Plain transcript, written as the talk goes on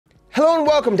Hello and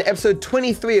welcome to episode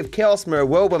 23 of Chaos Mirror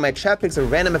World, where my chat picks a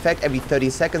random effect every 30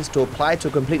 seconds to apply to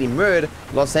a completely mirrored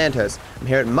Los Santos. I'm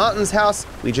here at Martin's house.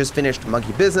 We just finished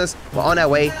monkey business. We're on our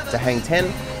way to hang 10.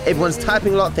 Everyone's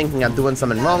typing a lot, thinking I'm doing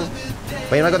something wrong.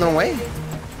 Wait, am I going the wrong way?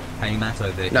 Hey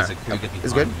Matto, there No, is a cougar behind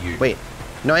it's good. you. Wait,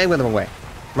 no, I am going the wrong way.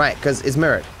 Right, because it's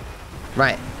mirrored.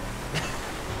 Right.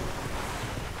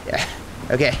 Yeah,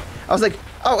 okay. I was like,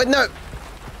 oh, wait, no.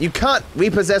 You can't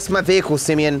repossess my vehicle,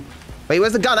 Simeon. Wait,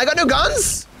 where's the gun? I got no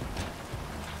guns!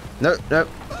 No, no.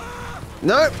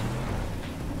 No!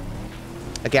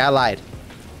 Okay, I lied.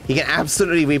 He can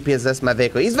absolutely repossess my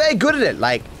vehicle. He's very good at it.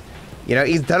 Like, you know,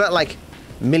 he's done it like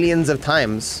millions of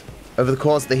times over the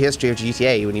course of the history of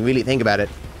GTA, when you really think about it.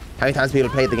 How many times people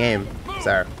have played the game.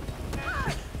 So.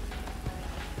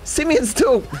 Simeon's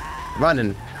still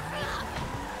running.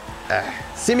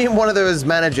 Simeon, one of those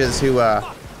managers who,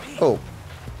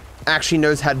 actually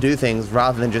knows how to do things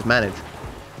rather than just manage.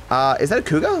 Is that a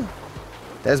cougar?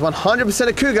 There's 100%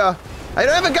 a cougar. I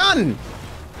don't have a gun!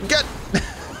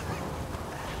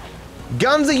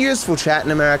 Guns are useful, chat,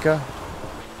 in America.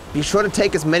 Be sure to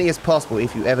take as many as possible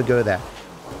if you ever go there.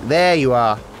 There you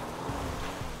are.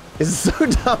 This is so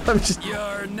dumb. I'm just...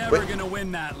 You're never gonna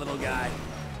win that, little guy.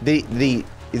 Is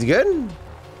it good?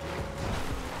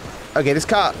 Okay, this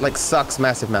car, like, sucks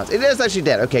massive amounts. It is actually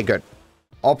dead. Okay, good.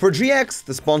 Opera GX,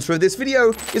 the sponsor of this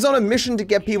video, is on a mission to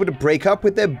get people to break up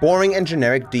with their boring and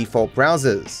generic default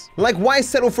browsers. Like, why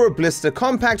settle for a blister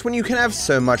compact when you can have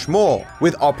so much more?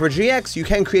 With Opera GX, you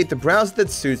can create the browser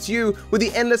that suits you with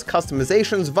the endless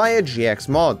customizations via GX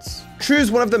mods.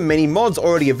 Choose one of the many mods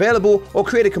already available, or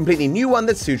create a completely new one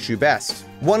that suits you best.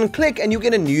 One click and you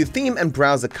get a new theme and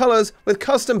browser colors with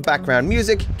custom background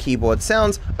music, keyboard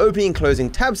sounds, opening and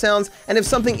closing tab sounds, and if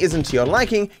something isn't to your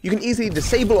liking, you can easily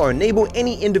disable or enable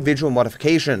any individual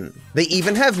modification. They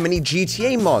even have many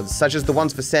GTA mods, such as the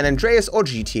ones for San Andreas or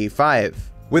GTA 5.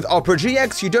 With Opera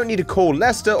GX, you don't need to call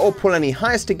Lester or pull any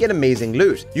heists to get amazing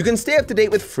loot. You can stay up to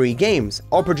date with free games.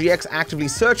 Opera GX actively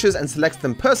searches and selects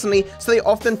them personally, so they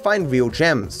often find real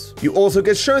gems. You also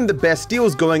get shown the best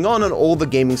deals going on all the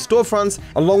gaming storefronts,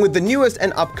 along with the newest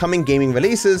and upcoming gaming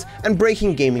releases and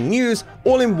breaking gaming news,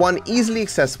 all in one easily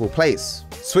accessible place.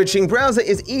 Switching browser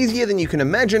is easier than you can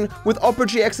imagine with Opera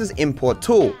GX's import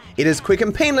tool. It is quick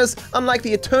and painless, unlike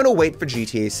the eternal wait for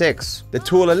GTA 6. The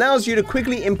tool allows you to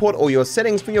quickly import all your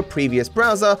settings from your previous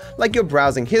browser, like your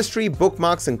browsing history,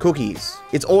 bookmarks, and cookies.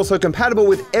 It's also compatible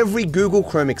with every Google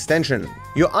Chrome extension.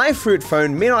 Your iFruit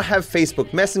phone may not have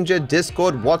Facebook Messenger,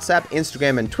 Discord, WhatsApp,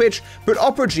 Instagram, and Twitch, but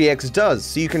Opera GX does,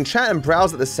 so you can chat and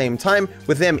browse at the same time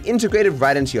with them integrated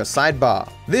right into your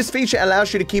sidebar. This feature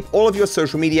allows you to keep all of your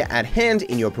social media at hand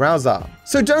in your browser.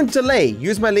 So don't delay,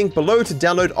 use my link below to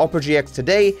download Opera GX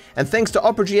today, and thanks to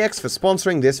Opera GX for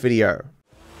sponsoring this video.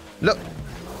 Look,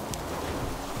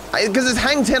 because it's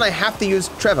hang 10, I have to use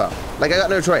Trevor. Like, I got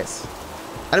no choice.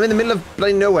 And I'm in the middle of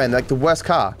bloody nowhere in like the worst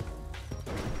car.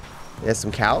 There's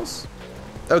some cows.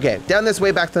 Okay, down this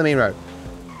way back to the main road.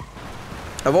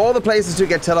 Of all the places to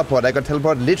get teleported, I got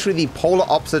teleported literally the polar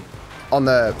opposite on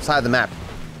the side of the map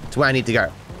to where I need to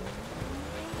go.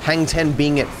 Hang 10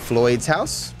 being at Floyd's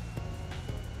house.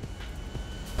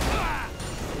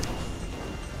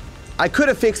 I could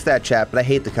have fixed that, chat, but I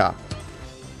hate the car.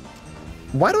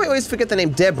 Why do I always forget the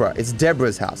name Deborah? It's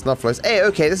Deborah's house, not Floyd's. Hey,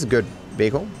 okay, this is a good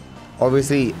vehicle.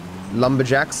 Obviously,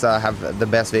 lumberjacks have the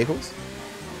best vehicles.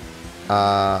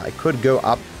 I could go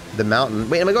up the mountain.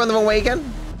 Wait, am I going the wrong way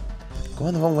again?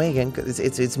 Going the wrong way again?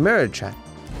 It's mirrored, chat.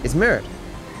 It's mirrored.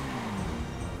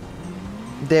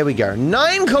 There we go.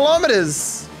 9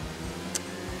 kilometers!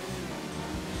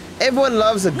 Everyone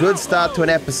loves a good start to an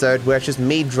episode where it's just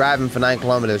me driving for 9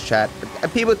 kilometers, chat.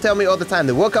 People tell me all the time.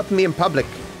 They walk up to me in public,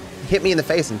 hit me in the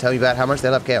face, and tell me about how much they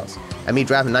love chaos. And me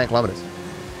driving 9 kilometers.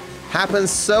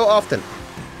 Happens so often.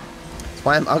 That's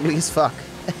why I'm ugly as fuck.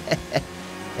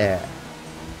 Yeah.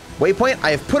 Waypoint,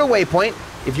 I have put a waypoint.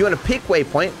 If you want to pick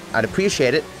waypoint, I'd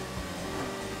appreciate it.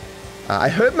 I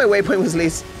hope my waypoint was at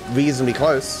least reasonably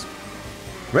close.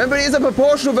 Remember, it is a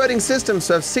proportional voting system,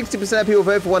 so if 60% of people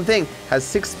vote for one thing, has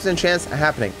 60% chance of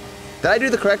happening. Did I do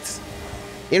the correct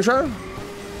intro?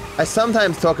 I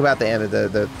sometimes talk about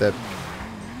the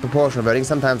proportional voting,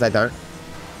 sometimes I don't.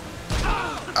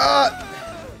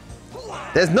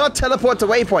 There's not teleport to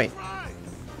waypoint.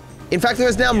 In fact, there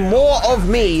is now more of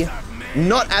me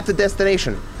not at the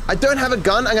destination. I don't have a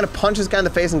gun. I'm going to punch this guy in the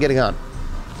face and get a gun.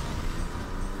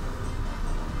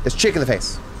 There's chick in the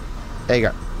face. There you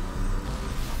go.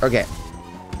 Okay.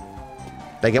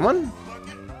 Did I get one?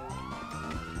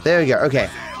 There we go. Okay.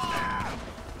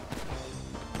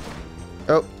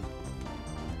 Oh.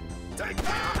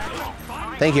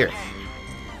 Thank you.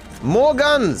 More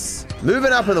guns!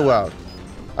 Moving up in the world.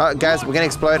 Guys, we're gonna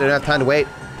explode. I don't have time to wait.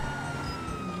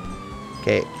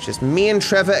 Okay, it's just me and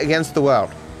Trevor against the world.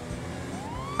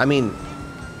 I mean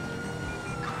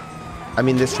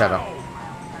this Trevor.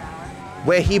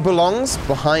 Where he belongs,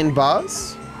 behind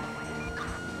bars.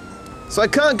 So I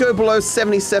can't go below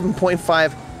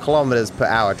 77.5 kilometers per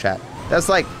hour, chat. That's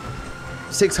like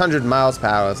 600 miles per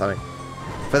hour or something.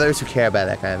 For those who care about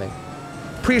that kind of thing.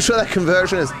 Pretty sure that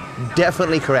conversion is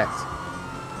definitely correct.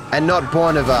 And not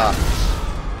born of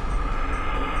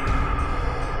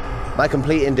my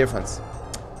complete indifference.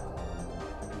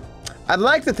 I'd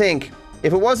like to think,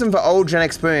 if it wasn't for old gen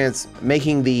experience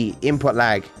making the input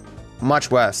lag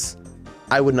much worse,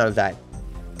 I would not have died.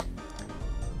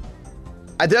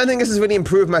 I don't think this has really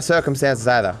improved my circumstances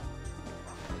either.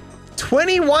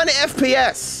 21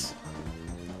 FPS!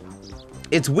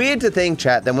 It's weird to think,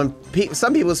 chat, that when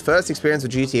some people's first experience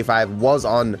with GTA 5 was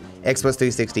on Xbox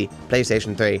 360,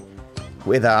 PlayStation 3,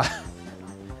 with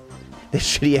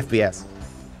this shitty FPS.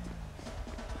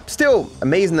 Still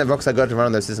amazing that Rockstar got to run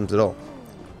on those systems at all.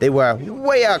 They were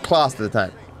way outclassed at the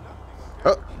time.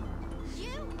 Oh.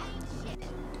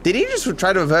 Did he just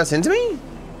try to reverse into me?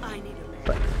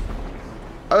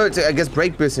 Oh, it's, I guess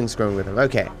brake boosting screwing with him.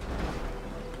 Okay.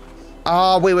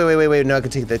 Oh, wait. No, I can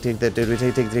take the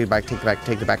bike.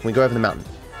 Take the bike. We go over the mountain.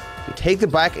 We take the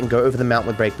bike and go over the mountain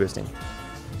with brake boosting.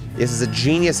 This is a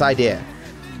genius idea.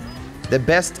 The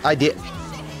best idea.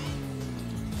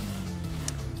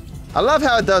 I love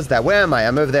how it does that. Where am I?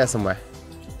 I'm over there somewhere.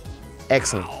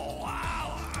 Excellent.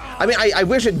 I mean, I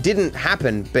wish it didn't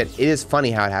happen, but it is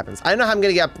funny how it happens. I don't know how I'm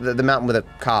going to get up the mountain with a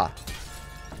car.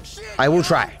 I will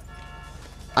try.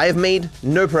 I have made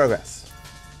no progress.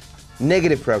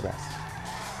 Negative progress.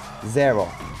 Zero.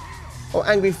 Oh,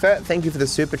 Angry Ferret, thank you for the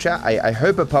super chat. I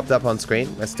hope it popped up on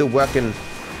screen. We're still working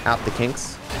out the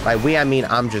kinks. By we, I mean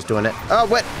I'm just doing it. Oh,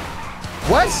 what?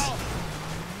 What?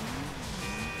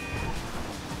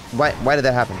 Why did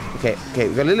that happen? Okay,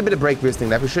 we've got a little bit of brake boosting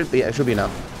left. It should be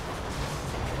enough.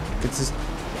 Let's just,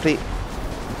 please,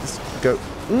 let's go.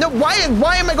 No, why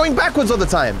am I going backwards all the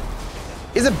time?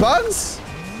 Is it bugs?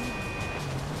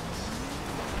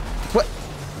 What?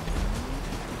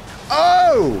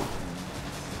 Oh!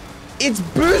 It's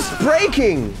boost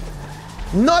braking,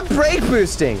 not brake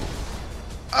boosting.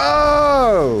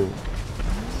 Oh!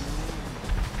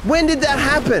 When did that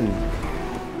happen?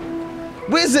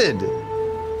 Wizard!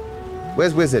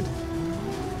 Where's Wizard?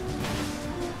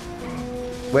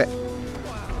 Where?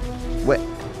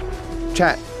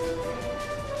 Chat.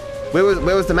 Where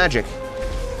was the magic?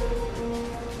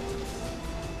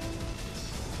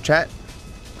 Chat.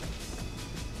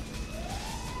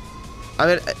 I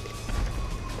mean.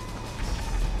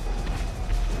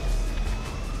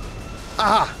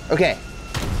 Aha! Okay.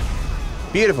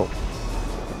 Beautiful.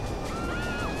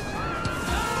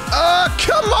 Oh,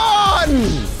 come on!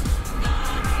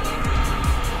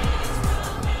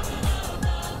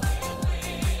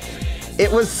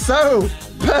 It was so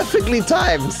perfectly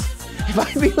timed. If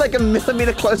I'd been like a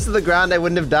millimeter close to the ground, I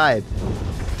wouldn't have died.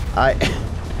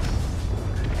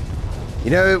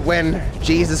 You know, when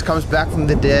Jesus comes back from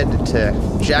the dead to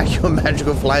jack your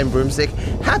magical flying broomstick,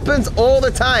 happens all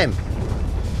the time.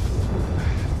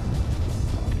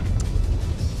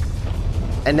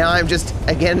 And now I'm just,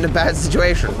 again, in a bad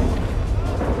situation.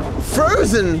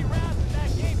 Frozen!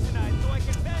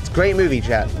 It's a great movie,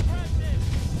 chat.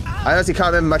 I honestly can't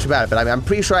remember much about it, but I'm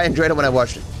pretty sure I enjoyed it when I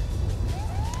watched it.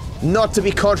 Not to be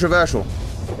controversial.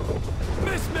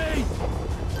 Miss me!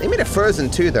 They made a Frozen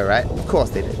 2 though, right? Of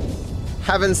course they did.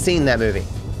 Haven't seen that movie.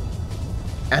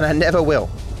 And I never will.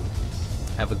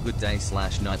 Have a good day /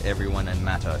 night everyone and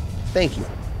Matto. Thank you.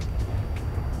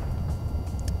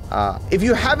 If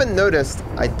you haven't noticed,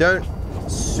 I don't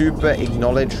super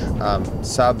acknowledge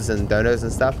subs and donors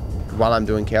and stuff while I'm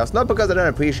doing Chaos. Not because I don't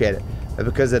appreciate it, but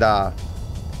because it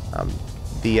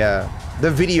the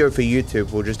video for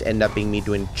YouTube will just end up being me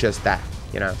doing just that,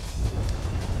 you know.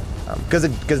 Because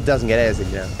it doesn't get edited,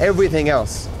 you know. Everything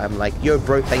else, I'm like, yo,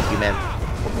 bro, thank you, man.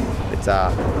 It's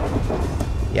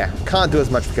yeah, can't do as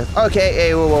much because. Okay,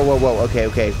 hey, whoa,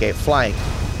 okay, flying.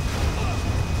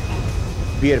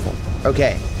 Beautiful.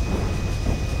 Okay.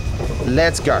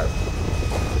 Let's go.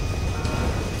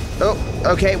 Oh,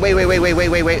 okay, wait.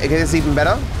 Okay, this is even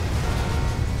better.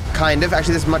 Kind of.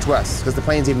 Actually, this is much worse, because the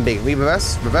plane's even bigger. We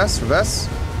reverse.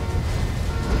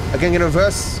 Okay, I'm gonna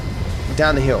reverse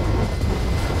down the hill.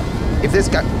 If this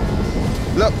guy...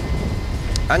 Look,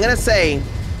 I'm gonna say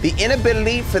the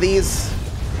inability for these...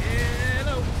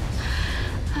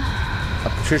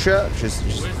 Patricia, just...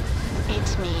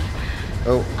 It's me.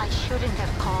 Oh. I shouldn't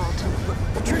have called.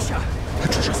 Patricia!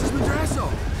 This is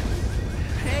Madrasso!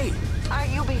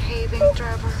 behaving,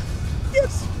 Trevor?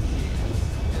 Yes.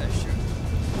 Yeah,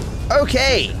 sure.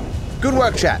 Okay. Good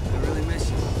work, chat. I really miss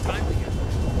you. Time together.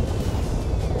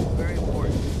 Very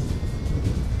important.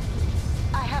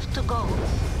 I have to go.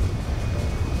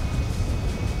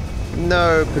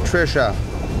 No, Patricia.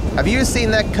 Have you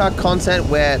seen that content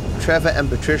where Trevor and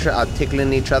Patricia are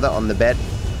tickling each other on the bed?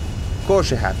 Of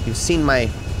course you have. You've seen my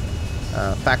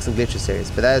Facts and Glitches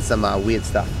series, but that is some weird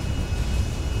stuff.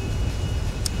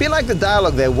 I feel like the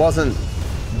dialogue there wasn't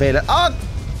very... Oh!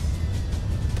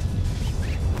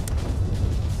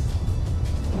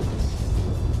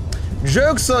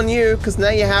 Joke's on you, because now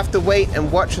you have to wait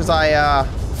and watch as I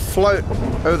float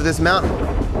over this mountain.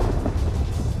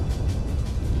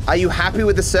 Are you happy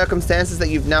with the circumstances that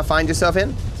you've now find yourself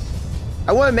in?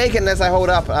 I won't make it unless I hold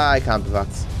up. I can't be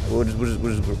fucked. We'll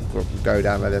just go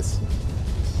down like this.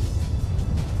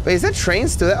 Wait, is that train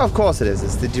still there? Oh, of course it is.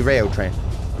 It's the derailed train.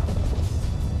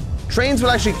 Trains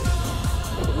will actually...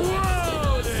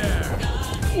 Whoa there!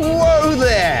 Whoa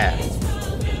there!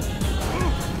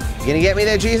 You gonna get me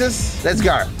there, Jesus? Let's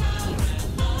go.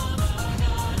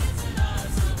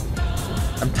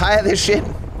 I'm tired of this shit.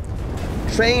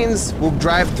 Trains will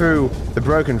drive through the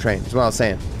broken train, is what I was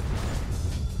saying.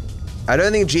 I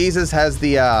don't think Jesus has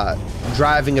the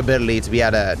driving ability to be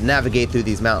able to navigate through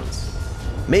these mountains.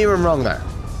 Maybe I'm wrong though.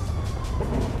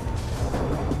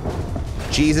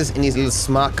 Jesus in his little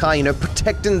smart car, you know,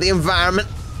 protecting the environment.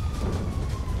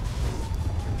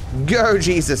 Go,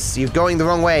 Jesus, you're going the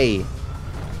wrong way.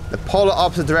 The polar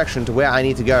opposite direction to where I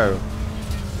need to go.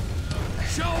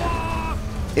 Show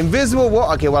off! Invisible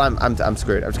wall. Okay, well I'm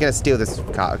screwed. I'm just gonna steal this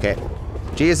car. Okay,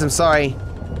 Jesus, I'm sorry.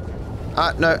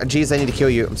 No, Jesus, I need to kill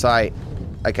you. I'm sorry.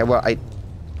 Okay, well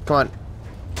come on.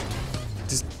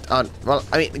 Just well,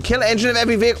 I mean, kill the engine of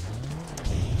every vehicle.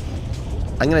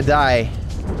 I'm gonna die.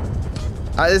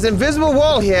 There's an invisible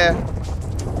wall here.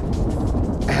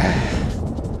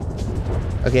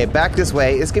 Okay, back this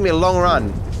way. It's gonna be a long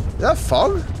run. Is that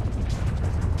fog?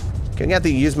 Gonna have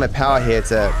to use my power here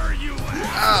to.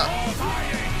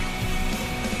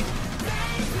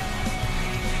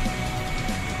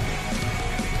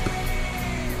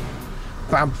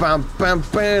 Bam, bam, bam,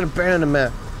 bam, bam,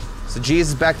 bam. So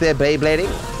Jesus back there, Beyblading.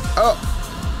 Oh,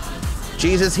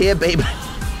 Jesus here, Beyblade.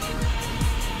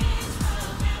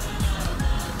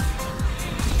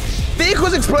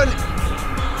 Vehicles exploding.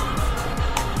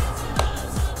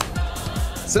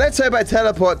 So let's hope I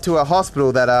teleport to a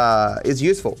hospital that is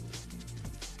useful.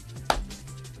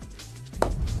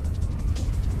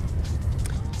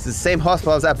 It's the same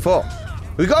hospital I was at before.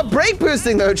 We got brake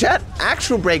boosting though, chat.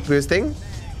 Actual brake boosting.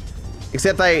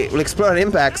 Except they will explode on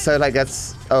impact, so like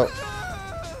that's... Oh.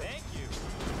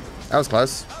 That was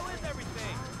close.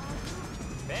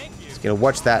 Just gonna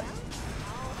watch that.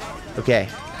 Okay.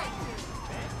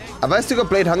 Have I still got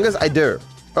blade hungers? I do.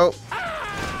 Oh.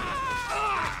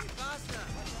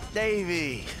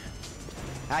 Davey,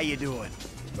 how you doing?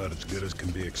 About as good as can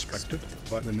be expected,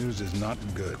 but the news is not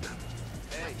good.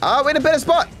 We're in a better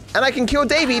spot, and I can kill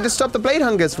Davey to stop the blade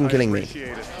hungers from killing me.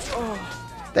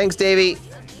 Thanks, Davey.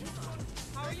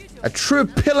 A true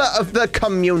pillar of the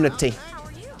community.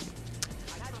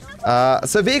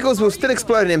 So vehicles will still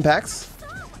explode in impacts.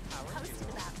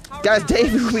 Guys,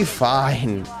 Davey will be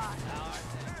fine.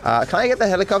 Can I get the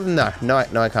helicopter? No,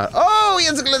 I can't. Oh,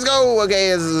 yes, let's go. Okay,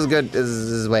 this is good. This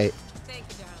is wait.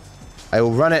 I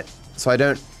will run it so I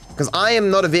don't, because I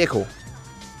am not a vehicle.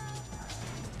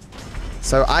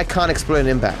 So I can't explode in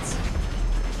impacts.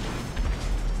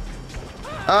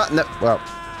 No, well.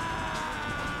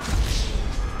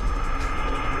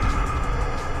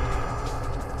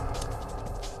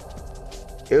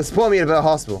 It will spawn me in a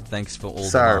hospital. Thanks for all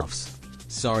the laughs.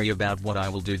 Sorry about what I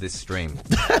will do this stream.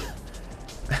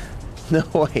 No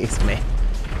worries, man.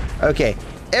 Okay,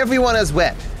 everyone is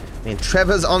wet. I mean,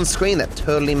 Trevor's on screen. That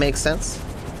totally makes sense.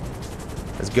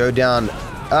 Let's go down.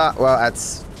 Well,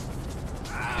 that's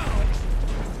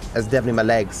definitely my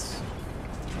legs.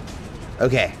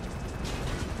 Okay.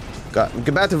 I'm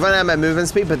about to run out of my movement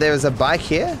speed, but there is a bike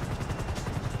here.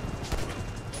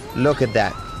 Look at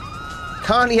that.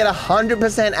 Currently at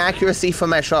 100% accuracy for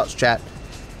my shots, chat.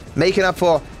 Making up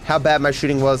for how bad my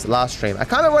shooting was last stream. I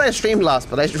can't remember when I streamed last,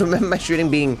 but I just remember my shooting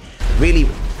being really...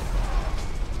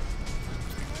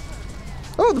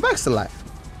 Oh, the bike's still alive.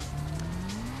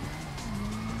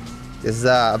 This is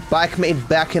a bike made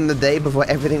back in the day before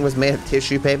everything was made of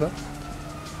tissue paper.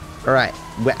 Alright,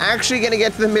 we're actually gonna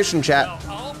get to the mission, chat.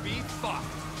 I'll be fucked.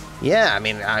 Yeah, I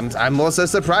mean, I'm also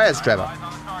surprised, Trevor.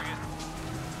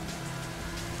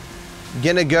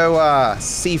 Gonna go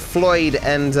see Floyd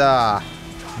and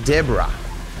Deborah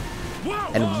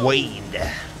and Wade.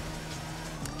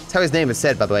 That's how his name is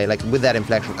said, by the way, like with that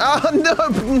inflection. Oh no!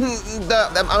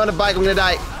 I'm on a bike, I'm gonna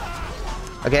die.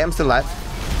 Okay, I'm still alive.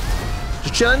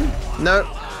 Just chilling? No.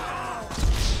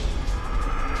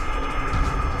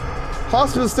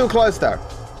 Hospital's still closed though.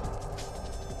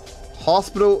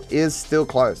 Hospital is still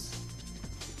closed.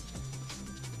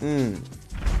 The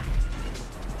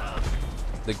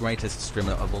greatest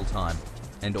streamer of all time.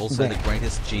 And also the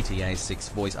greatest GTA 6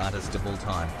 voice artist of all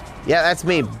time. Yeah, that's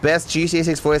me. Best GTA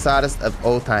 6 voice artist of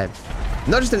all time.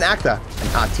 Not just an actor,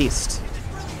 an artiste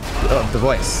of the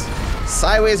voice.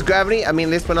 Sideways gravity. I mean,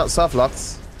 at least we're not soft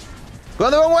locked.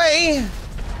 Going the wrong way.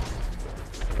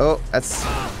 Oh, that's.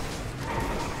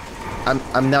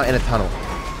 I'm now in a tunnel.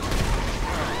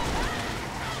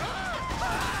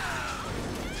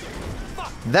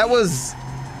 That was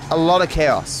a lot of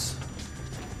chaos.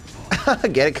 I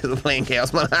get it because we're playing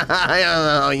chaos mode. I don't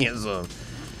know. Yes,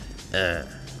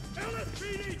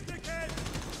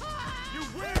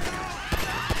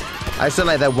 I still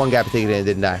like that one guy particularly,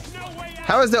 didn't I?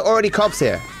 How is there already cops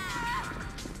here?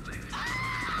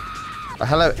 Oh,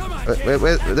 hello.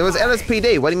 There was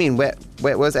LSPD. What do you mean?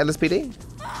 Where's LSPD?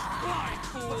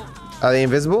 Are they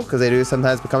invisible? Because they do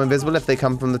sometimes become invisible if they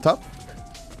come from the top.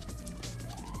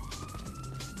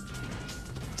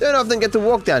 Don't often get to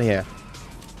walk down here.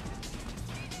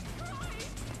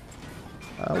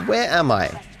 Where am I?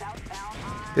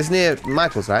 This is near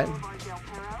Michael's, right?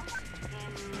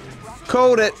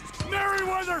 Called it.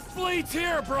 Merryweather fleet's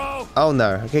here, bro. Oh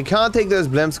no. Okay, can't take those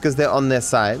blimps because they're on their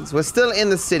sides. We're still in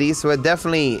the city, so we're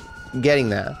definitely getting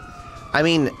there. I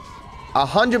mean,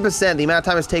 100% the amount of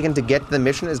time it's taken to get to the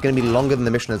mission is going to be longer than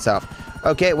the mission itself.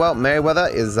 Okay, well, Merryweather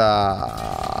is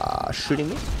shooting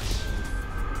me.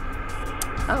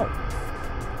 Ow.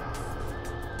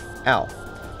 Ow.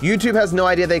 YouTube has no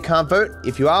idea they can't vote.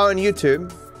 If you are on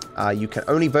YouTube, you can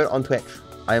only vote on Twitch.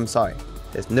 I am sorry.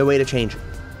 There's no way to change it.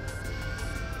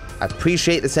 I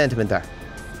appreciate the sentiment though.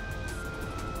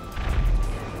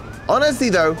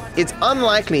 Honestly though, it's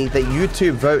unlikely that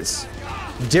YouTube votes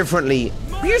differently.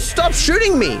 You stop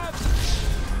shooting me!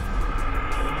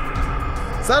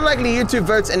 It's unlikely YouTube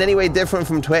votes in any way different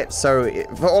from Twitch, so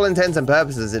for all intents and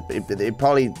purposes, it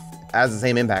probably has the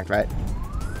same impact, right?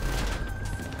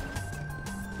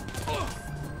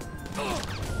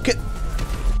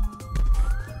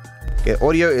 Okay,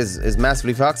 audio is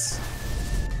massively fucked.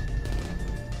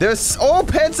 There's all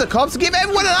pets are cops. Give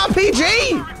everyone an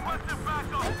RPG!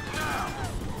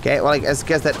 Okay, well, I guess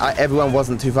that everyone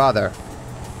wasn't too far there.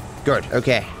 Good,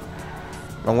 okay.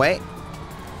 Wrong way.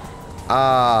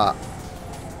 Yeah,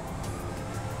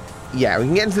 we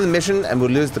can get into the mission and we'll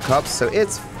lose the cops, so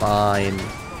it's fine.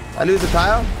 I lose the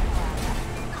tile.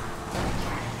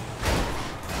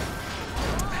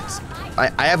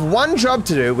 I have one job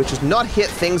to do, which is not hit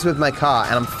things with my car,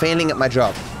 and I'm failing at my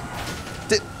job.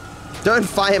 Don't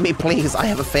fire me, please. I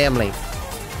have a family.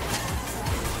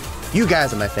 You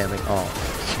guys are my family. Oh.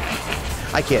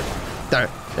 I kid.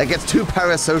 Don't. That gets too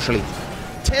parasocially.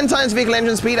 10 times vehicle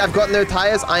engine speed, I've got no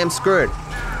tires, I am screwed.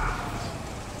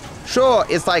 Sure,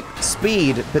 it's like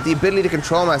speed, but the ability to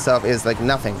control myself is like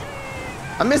nothing.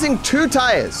 I'm missing 2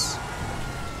 tires.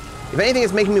 If anything,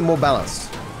 it's making me more balanced.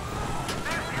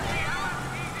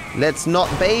 Let's not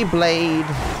Beyblade.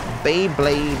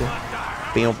 Beyblade.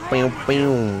 Boom, boom,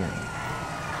 boom.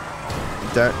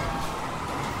 Don't.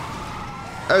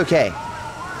 Okay.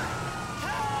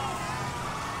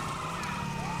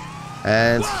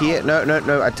 And here,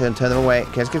 no, I turn them away.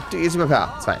 Okay, let's get using my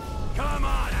power. It's fine. Come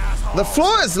on, asshole. The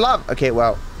floor is love. Okay,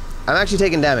 well, I'm actually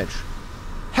taking damage.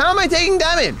 How am I taking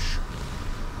damage?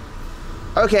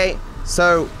 Okay,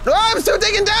 so, oh, I'm still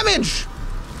taking damage.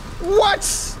 What?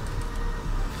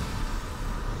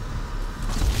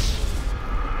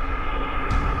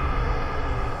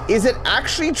 Is it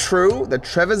actually true that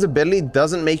Trevor's ability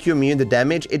doesn't make you immune to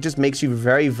damage? It just makes you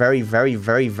very, very, very,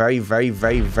 very, very, very,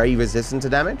 very, very resistant to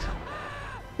damage?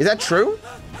 Is that true?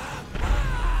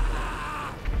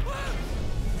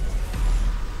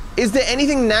 Is there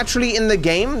anything naturally in the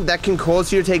game that can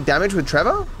cause you to take damage with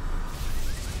Trevor?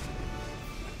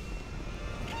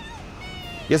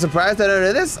 You're surprised I don't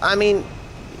know this? I mean,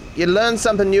 you learn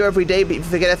something new every day, but you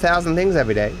forget 1,000 things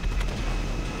every day.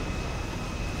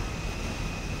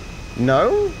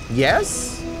 No?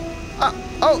 Yes?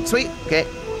 Oh, sweet. Okay.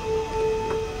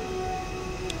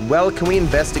 Well, can we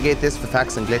investigate this for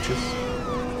facts and glitches?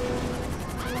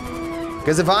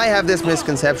 Because if I have this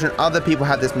misconception, other people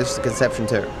have this misconception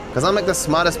too. Because I'm like the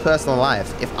smartest person alive.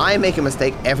 If I make a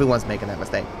mistake, everyone's making that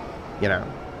mistake. You know?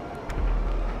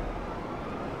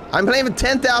 I'm playing for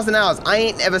 10,000 hours. I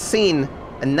ain't ever seen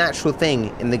a natural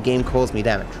thing in the game cause me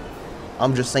damage.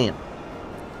 I'm just saying.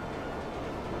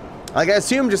 Like, I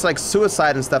assume just like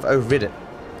suicide and stuff overrid it.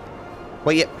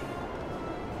 Wait, yeah.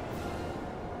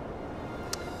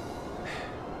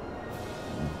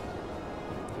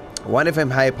 What if I'm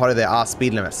Harry Potter there are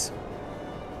speed limits?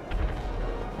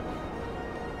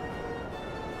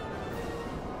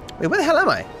 Wait, where the hell am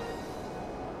I?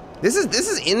 This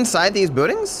is inside these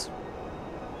buildings?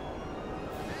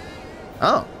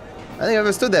 Oh. I think I've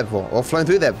ever stood there before, or flown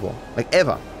through there before. Like,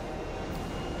 ever.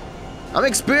 I'm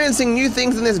experiencing new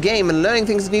things in this game and learning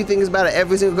new things about it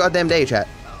every single goddamn day, chat.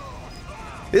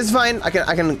 This is fine. I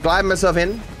can glide myself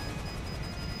in.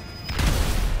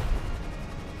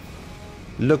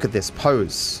 Look at this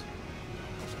pose.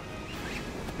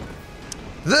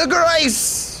 The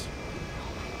grace!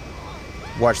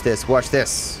 Watch this, watch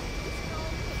this.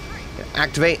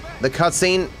 Activate the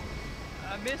cutscene.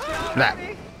 That.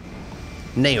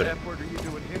 Nailed it.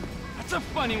 That's a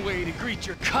funny way to greet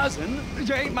your cousin.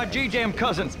 You ain't my G-Jam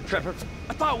cousins, Trevor.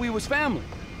 I thought we was family.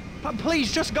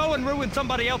 Please, just go and ruin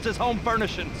somebody else's home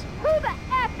furnishings. Who the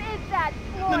F is that,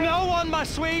 Floyd? No one, my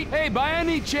sweet. Hey, by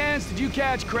any chance, did you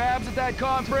catch crabs at that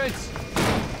conference?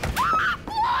 Ah,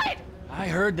 Floyd! I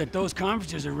heard that those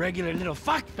conferences are regular little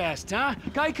fuck fest, huh?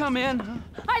 Can I come in?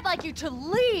 I'd like you to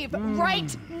leave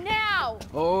right now.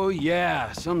 Oh,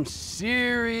 yeah. Some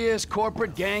serious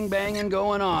corporate gangbanging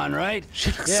going on, right? She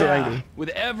looks so angry. With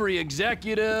every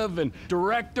executive and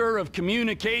director of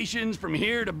communications from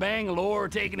here to Bangalore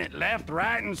taking it left,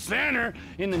 right, and center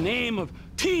in the name of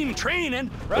team training,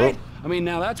 right? Oh. I mean,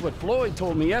 now that's what Floyd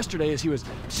told me yesterday as he was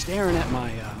staring at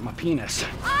my penis.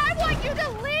 I want you to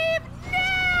leave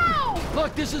now!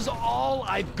 Look, this is all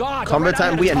I've got. Combat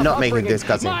time, we are not making this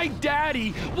cutscene. cutscene. My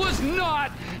daddy was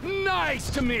not nice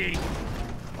to me.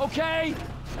 Okay?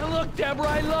 And look, Deborah,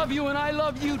 I love you and I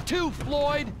love you too,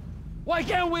 Floyd. Why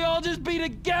can't we all just be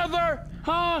together?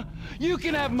 Huh? You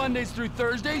can have Mondays through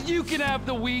Thursdays. You can have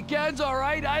the weekends, all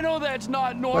right? I know that's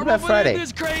not normal, What about but Friday? in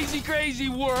this crazy, crazy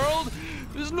world,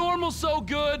 is normal so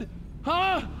good?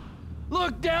 Huh?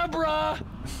 Look, Deborah,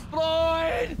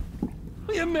 Floyd,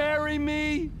 will you marry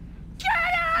me?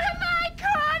 Get out of my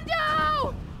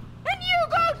condo! And you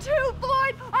go too,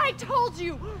 Floyd! I told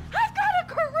you! I've got a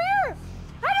career!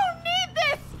 I don't need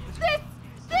this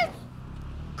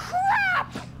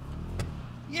crap!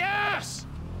 Yes!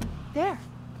 There.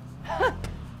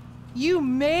 You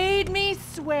made me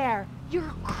swear.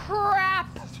 You're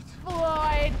crap,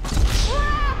 Floyd.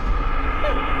 Crap!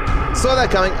 Saw that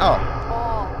coming. Oh.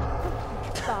 Oh.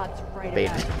 Thoughts right Baby.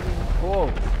 at you. Oh,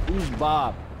 who's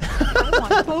Bob? I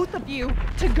want both of you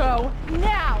to go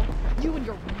now. You and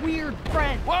your weird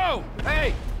friend. Whoa!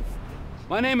 Hey!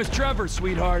 My name is Trevor,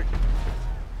 sweetheart.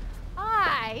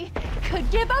 I could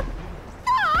give a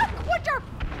fuck what your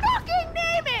fucking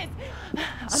name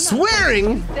is.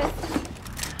 Swearing?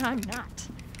 I'm not.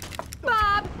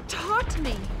 Bob, talk to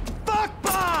me. Fuck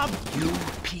Bob! You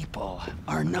people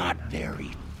are not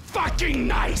very fucking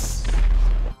nice!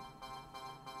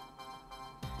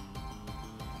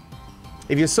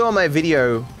 If you saw my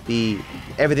video,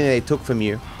 everything they took from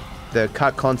you, the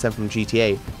cut content from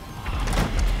GTA,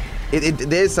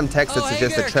 there's some text that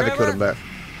suggests that Trevor killed them both.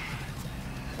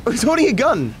 Oh, he's holding a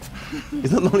gun!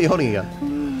 He's not normally holding a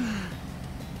gun.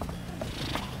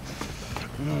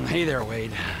 Hey there,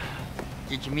 Wade.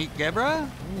 Did you meet Deborah?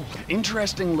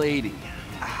 Interesting lady.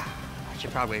 I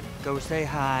should probably go say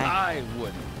hi. I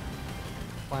wouldn't.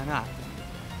 Why not?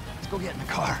 Let's go get in the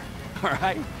car, all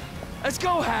right? Let's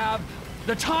go have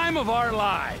the time of our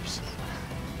lives.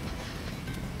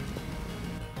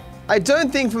 I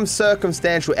don't think from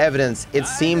circumstantial evidence it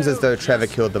seems as though Trevor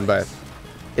killed them both.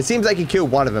 It seems like he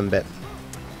killed one of them, but...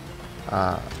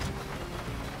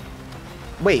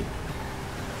 wait.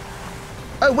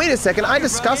 Oh, wait a second. I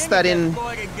discussed that in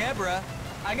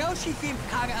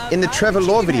the Trevor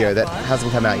Law video that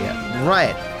hasn't come out yet.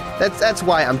 Right. That's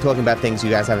why I'm talking about things you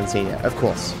guys haven't seen yet, of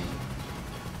course.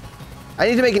 I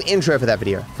need to make an intro for that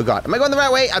video. Forgot. Am I going the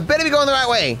right way? I better be going the right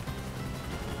way.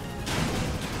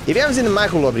 If you haven't seen the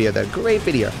Michael Law video, though, great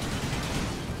video.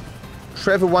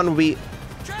 Trevor 1 will be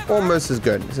almost as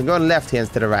good. So I'm going left here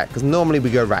instead of right, because normally we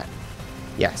go right.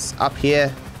 Yes, up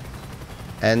here.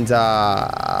 And,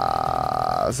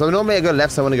 so normally I go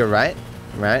left, so I want to go right.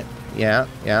 Right, yeah.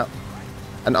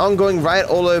 An ongoing riot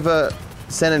all over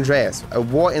San Andreas. A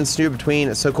war ensued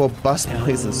between so-called bus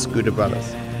boys and scooter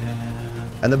brothers.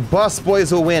 And the bus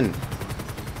boys will win.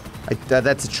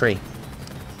 That's a tree.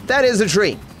 That is a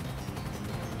tree.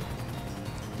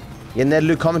 You Ned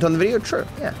Luke comment on the video? True,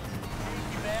 yeah.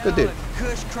 Good dude.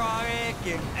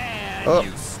 Oh.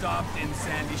 You stopped in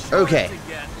Sandy Shores Okay. to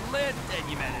get lit, and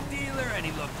you met a dealer, and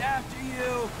he looked after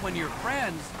you when your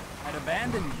friends had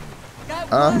abandoned you.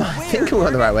 I think we're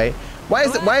on the right way. Why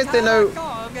is there no...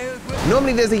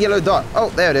 Normally there's a yellow dot. Oh,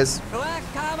 there it is.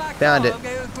 Found it.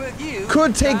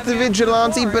 Could take the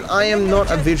vigilante, but I am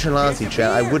not a vigilante,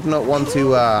 chat. I would not want to,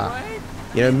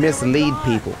 you know, mislead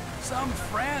people. Some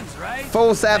friends, right?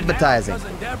 False advertising.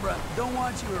 Cousin Deborah don't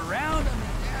want you around. I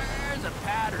mean, there's a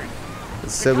pattern.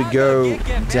 So we go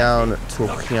down to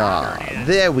here.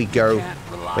 There we go.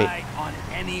 Wait. On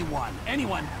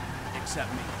anyone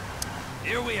except me.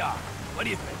 Here we are. What do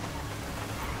you think?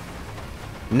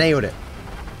 Nailed it.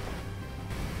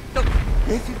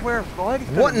 This is where Floyd.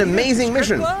 What an amazing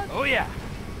mission. Oh yeah.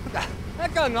 I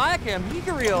don't like him. He's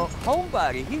a real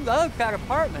homebody. He loves that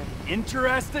apartment.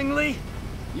 Interestingly,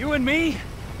 you and me,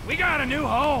 we got a new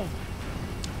home.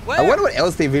 I wonder what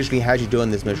else they visually had you do in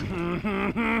this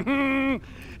mission.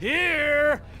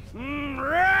 Here,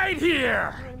 right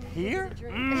here. Here?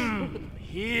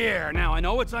 Here. Now, I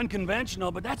know it's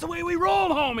unconventional, but that's the way we roll,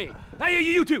 homie. Hey,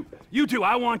 you two,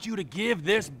 I want you to give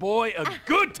this boy a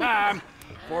good time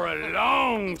for a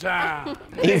long time.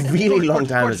 A really long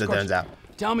time, as it turns out.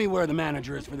 Tell me where the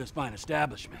manager is for this fine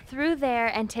establishment. Through there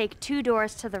and take 2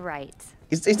 doors to the right.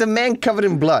 It's a man covered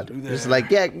in blood. Just like,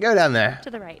 yeah, go down there.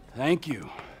 To the right. Thank you.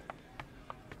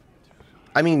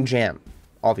 I mean jam,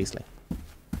 obviously.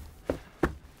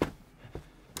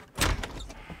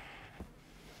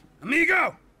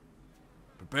 Amigo,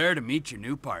 prepare to meet your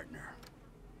new partner.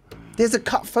 There's a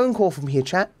cut phone call from here,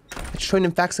 chat. It's showing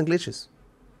him facts and glitches.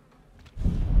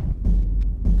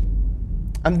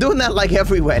 I'm doing that like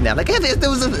everywhere now. Like, hey, there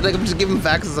was like, I'm just giving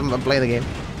facts as I'm playing the game.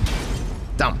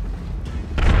 Dumb.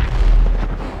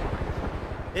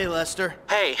 Hey, Lester.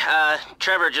 Hey,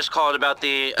 Trevor just called about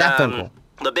the, That phone call.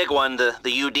 the big one, the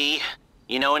UD.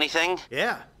 You know anything?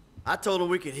 Yeah, I told him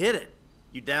we could hit it.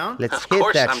 You down? Let's Of hit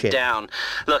course that I'm shit. down.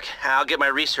 Look, I'll get my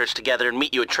research together and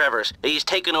meet you at Trevor's. He's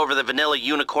taken over the Vanilla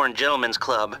Unicorn Gentlemen's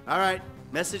Club. All right,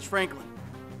 message Franklin.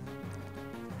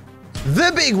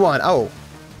 The big one. Oh.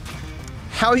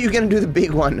 How are you gonna do the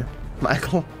big one,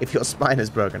 Michael, if your spine is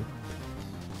broken?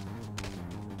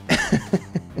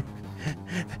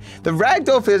 The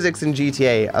ragdoll physics in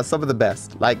GTA are some of the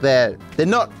best. Like, they're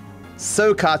not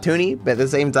so cartoony, but at the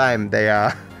same time,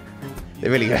 they're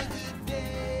really good.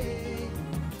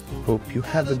 Hope you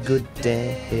have a good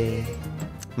day.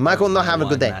 Michael, not have a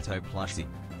good day.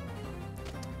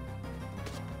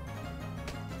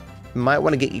 Might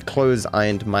want to get your clothes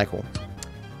ironed, Michael.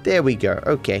 There we go.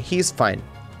 Okay, he's fine.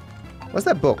 What's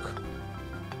that book?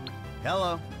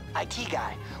 Hello. IT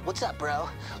guy, what's up, bro?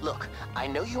 Look, I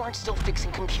know you aren't still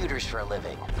fixing computers for a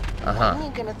living. Uh-huh. When are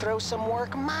you gonna throw some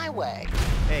work my way?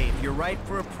 Hey, if you're right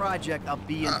for a project, I'll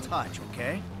be in touch,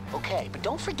 okay? Okay, but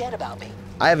don't forget about me.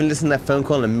 I haven't listened to that phone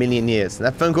call in a million years.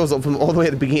 That phone call's from all the way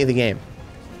at the beginning of the game.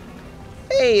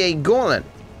 Hey, Gorlin.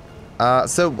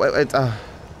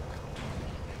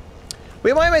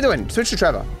 Wait, what am I doing? Switch to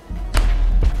Trevor.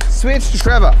 Switch to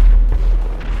Trevor.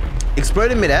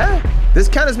 Explode in midair? This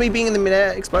count as me being in the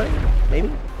midair exploding? Maybe?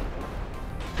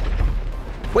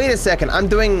 Wait a second, I'm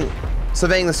doing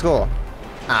surveying the score.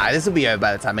 Ah, this will be over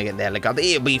by the time I get there. Like,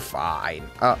 it'll be fine.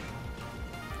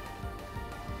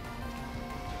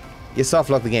 You soft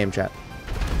lock the game, chat.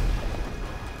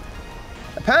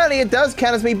 Apparently it does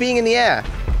count as me being in the air.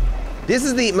 This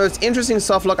is the most interesting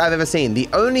soft lock I've ever seen. The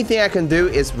only thing I can do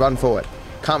is run forward.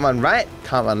 Can't run right,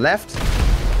 can't run left.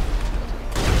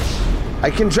 I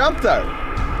can jump though.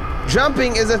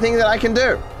 Jumping is a thing that I can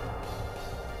do.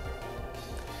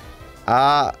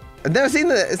 I've never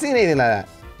seen anything like that.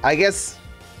 I guess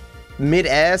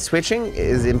mid-air switching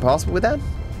is impossible with that.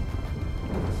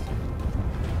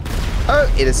 Oh,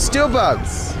 it is still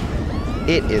bugs.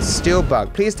 It is still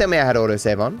bugged. Please tell me I had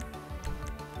autosave on.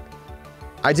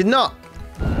 I did not.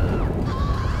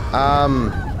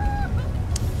 I'm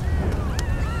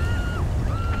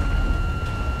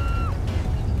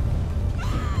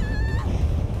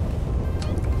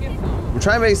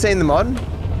trying to say in the mod.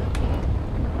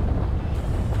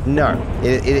 No,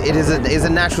 it is a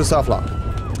natural soft lock.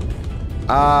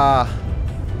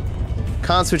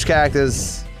 Can't switch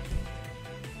characters.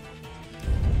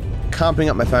 Can't bring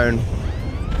up my phone.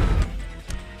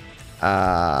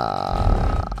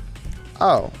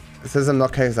 Oh, it says I'm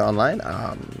not connected online.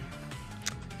 I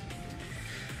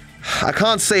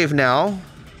can't save now.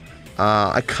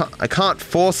 I can't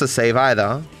force a save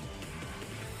either.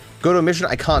 Go to a mission,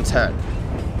 I can't turn.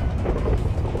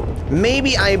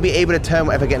 Maybe I'll be able to turn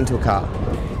if I get into a car.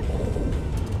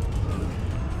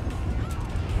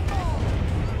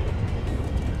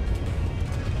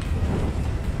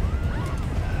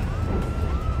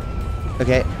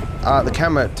 Okay, the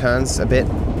camera turns a bit.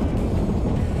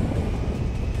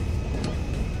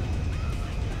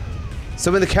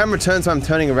 So when the camera turns when I'm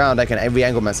turning around, I can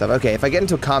re-angle myself. Okay, if I get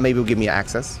into a car, maybe it'll give me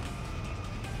access.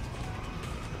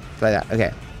 Like that,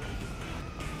 okay.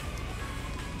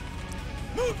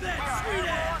 Move that sweet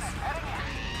ass!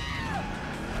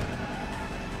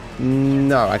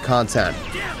 No, I can't turn.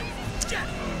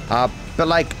 But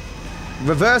like,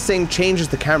 reversing changes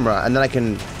the camera, and then I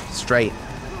can straight.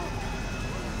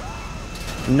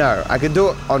 No, I can do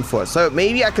it on foot. So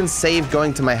maybe I can save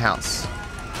going to my house.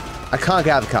 I can't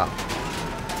get out of the car.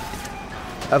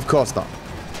 Of course not.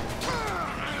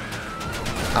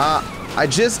 I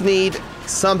just need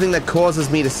something that causes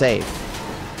me to save.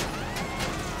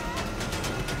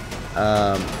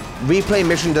 Replay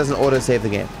mission doesn't auto-save the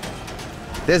game.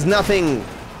 There's nothing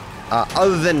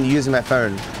other than using my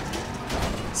phone.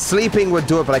 Sleeping would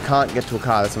do it, but I can't get to a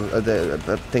car. That's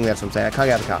the thing, that's what I'm saying. I can't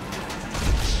get out of the car.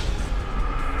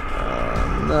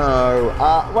 No.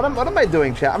 What am I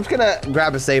doing, chat? I'm just gonna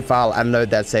grab a save file and load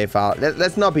that save file.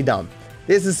 Let's not be dumb.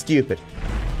 This is stupid.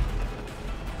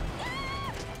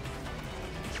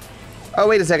 Oh,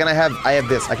 wait a second. I have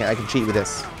this. I can cheat with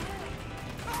this.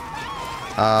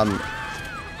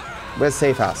 Where's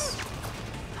safe house?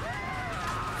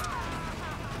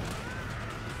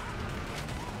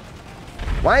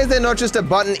 Why is there not just a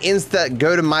button insta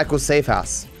go to Michael's safe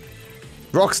house?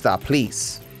 Rockstar,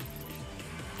 please.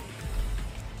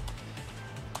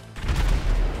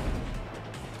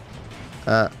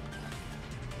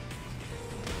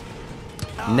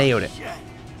 Nailed it.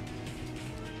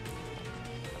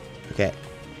 Okay.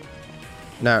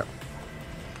 No.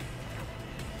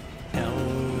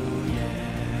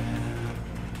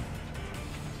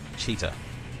 Cheater.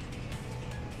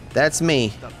 That's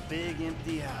me. The big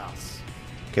empty house.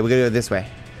 Okay, we're gonna go this way.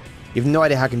 You have no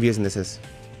idea how confusing this is.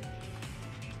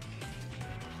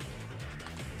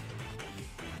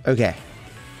 Okay.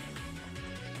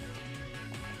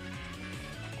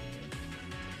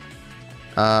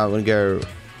 We're gonna go...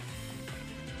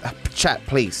 chat,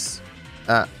 please.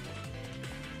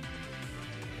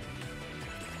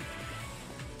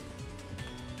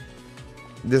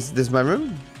 This is my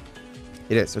room?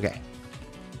 It is, okay.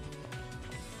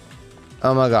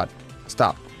 Oh my god.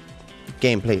 Stop.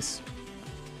 Game, please.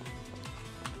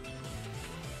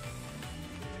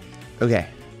 Okay.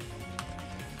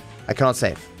 I cannot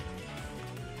save.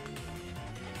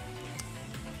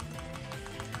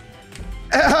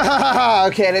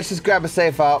 Okay, let's just grab a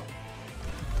save file.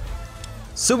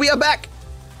 So we are back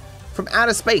from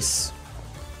outer space.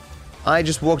 I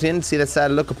just walked in to see that sad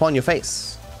look upon your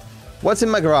face. What's in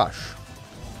my garage?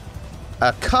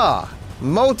 A car.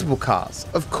 Multiple cars,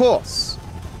 of course.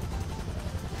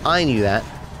 I knew that,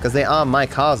 because they are my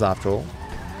cars after all.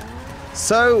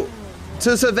 So,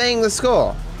 to surveying the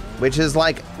score, which is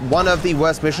like one of the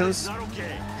worst missions. Not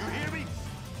okay. You hear me?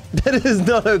 That is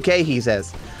not okay, he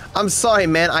says. I'm sorry,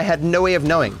 man, I had no way of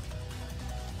knowing.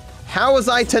 How was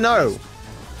I to know?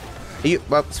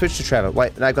 Well, switch to Trevor.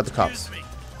 Wait, I got the cops.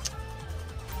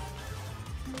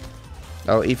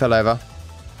 Oh, he fell over.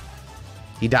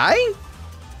 He died?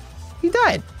 He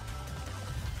died.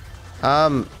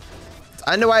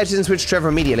 I know why I didn't switch Trevor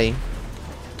immediately.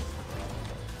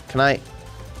 Can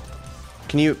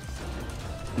you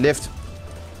lift?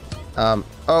 Oh.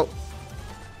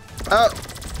 Oh.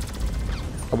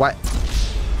 What?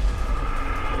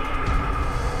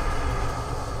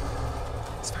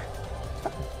 It's fine.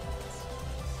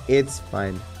 It's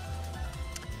fine.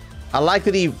 I like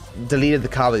that he deleted the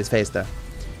car with his face though.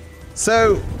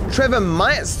 So, Trevor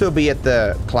might still be at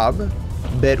the club,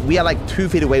 but we are like 2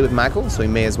 feet away with Michael, so he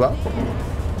may as well.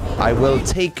 I will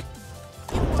take...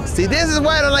 See, this is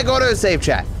why I don't like autosave,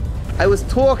 chat. I was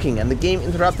talking and the game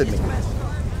interrupted me.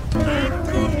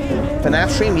 FNAF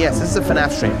stream? Yes, this is a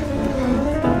FNAF stream.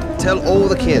 Tell all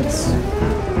the kids.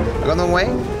 I got the wrong way?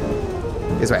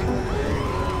 This way.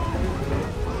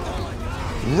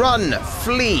 Run,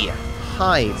 flee,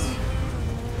 hide.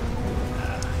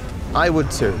 I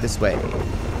would too. This way.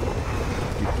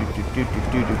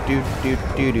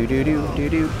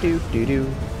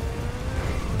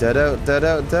 Da da da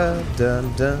da da da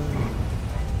da.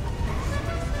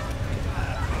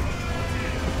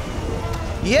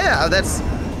 Yeah, that's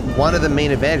one of the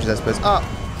main advantages, I suppose. Oh.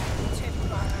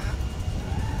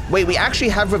 Wait, we actually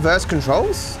have reverse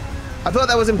controls? I thought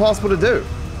that was impossible to do.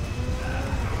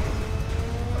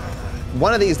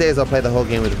 One of these days I'll play the whole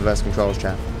game with reverse controls,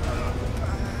 chat.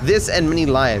 This and Mini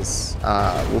Lies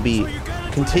will be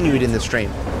continued in the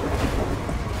stream.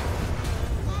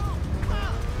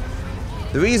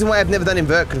 The reason why I've never done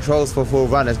invert controls for full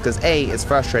run is because A, it's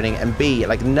frustrating, and B,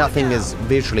 like nothing is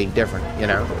visually different, you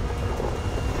know?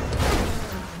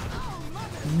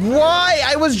 Why?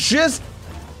 I was just...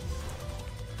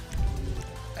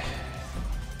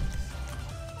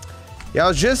 Yeah, I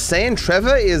was just saying,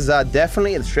 Trevor is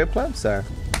definitely at the strip club, so.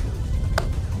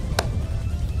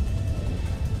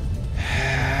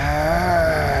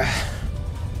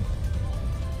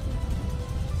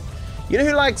 You know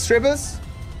who likes strippers?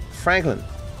 Franklin.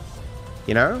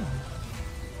 You know?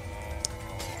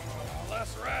 A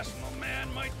less rational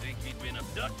man might think he'd been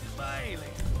abducted by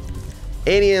aliens.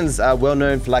 Aliens are well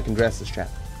known for liking dresses, chap.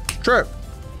 True.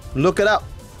 Look it up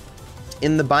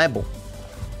in the Bible.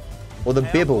 Or the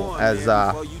Bible, as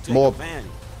more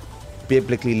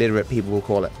biblically literate people will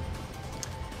call it.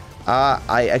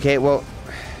 Okay, well,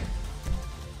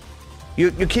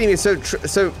 you're kidding me.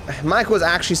 So Michael was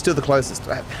actually still the closest.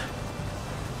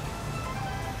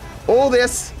 All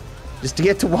this just to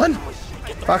get to one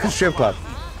fucking strip club.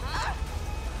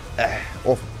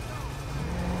 Awful.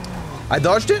 I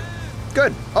dodged it.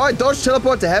 Good. Oh, I dodged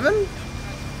teleport to heaven.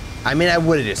 I mean, I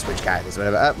would have just switched characters,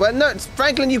 whatever. But no,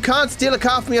 Franklin, you can't steal a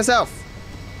car from yourself.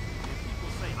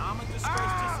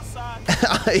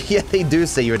 Yeah, they do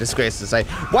say you're a disgrace to society.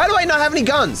 Why do I not have any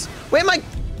guns? Where am I?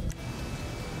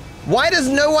 Why does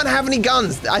no one have any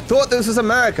guns? I thought this was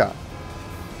America.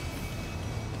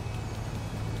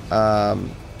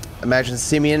 Imagine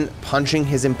Simeon punching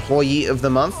his employee of the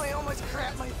month.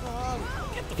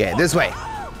 Okay, this way.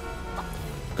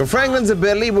 Franklin's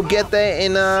ability will get there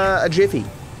in a jiffy,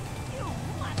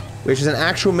 which is an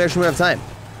actual measurement of time.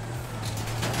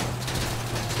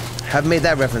 Haven't made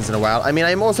that reference in a while. I mean,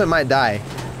 I also might die.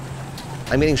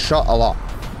 I'm getting shot a lot.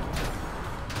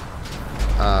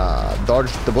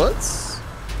 Dodge the bullets.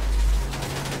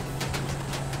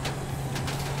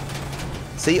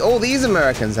 See, all these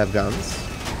Americans have guns.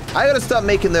 I gotta stop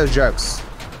making those jokes.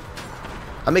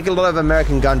 I make a lot of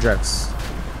American gun jokes.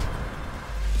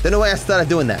 Don't know why I started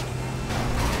doing that.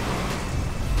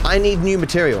 I need new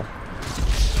material.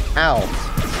 Ow.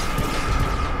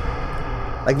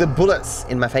 Like the bullets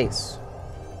in my face.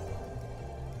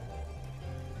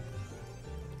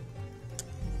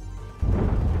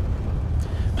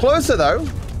 Closer though.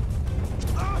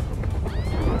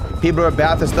 People are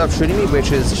about to stop shooting me,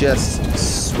 which is just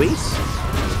sweet.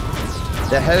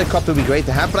 The helicopter would be great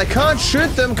to have, but I can't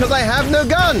shoot them because I have no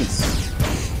guns.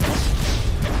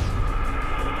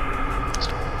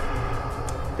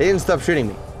 They didn't stop shooting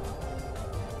me.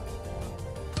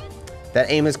 That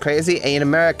aim is crazy. In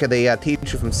America, they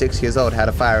teach you from 6 years old how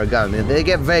to fire a gun. And they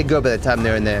get very good by the time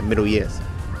they're in their middle years.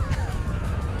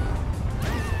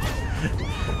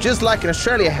 Just like in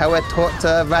Australia, how we're taught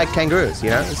to ride kangaroos, you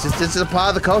know? It's just a part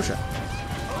of the culture.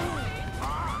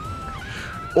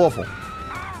 Awful.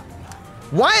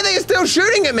 Why are they still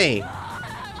shooting at me?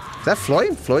 Is that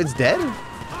Floyd? Floyd's dead?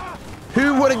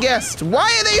 Who would have guessed?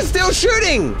 Why are they still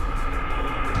shooting?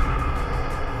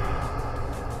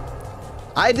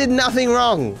 I did nothing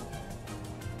wrong.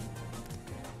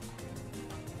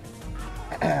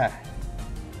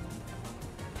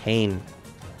 Pain.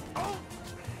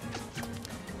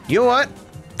 You know what?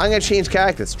 I'm gonna change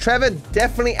characters. Trevor,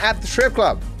 definitely at the strip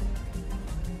club.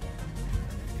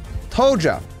 Told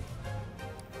ya.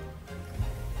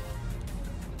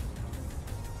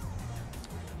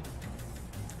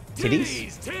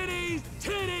 Titties? Titties,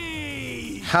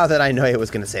 titties! How did I know it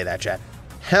was gonna say that, chat?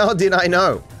 How did I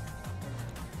know?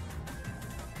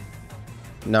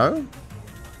 No?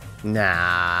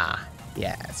 Nah.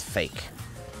 Yeah, it's fake.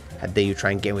 How dare you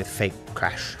try and get with fake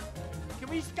Crash? Can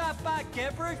we stop by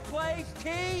Deborah's place,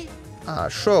 T?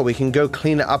 Sure, we can go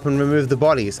clean it up and remove the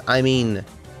bodies. I mean,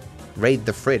 raid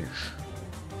the fridge.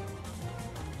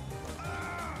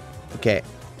 Okay.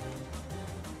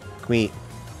 Can we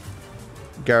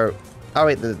go? Oh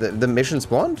wait, the mission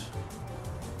spawned?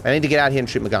 I need to get out here and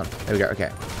shoot my gun. There we go,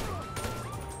 okay.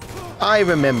 I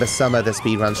remember some of the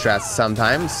speedrun strats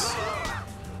sometimes.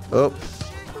 Oh.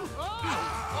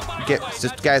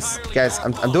 Guys,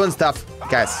 I'm doing stuff.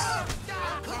 Guys.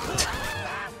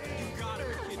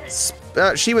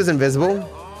 She was invisible.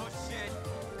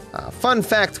 Fun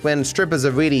fact, when strippers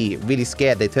are really, really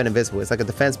scared, they turn invisible. It's like a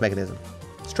defense mechanism.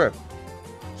 It's true.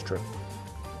 It's true.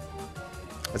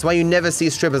 That's why you never see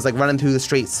strippers like running through the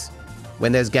streets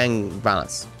when there's gang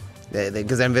violence.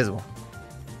 Because they're invisible.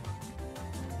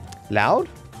 Loud?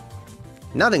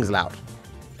 Nothing's loud.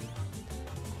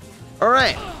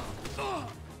 Alright.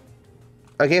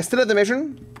 Okay, still at the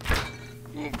mission.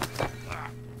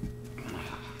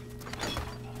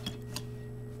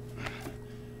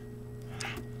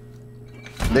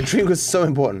 The drink was so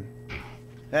important.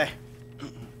 Hey.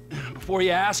 Before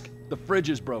you ask, the fridge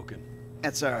is broken.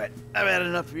 That's all right. I've had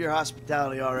enough of your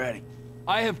hospitality already.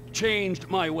 I have changed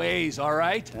my ways, all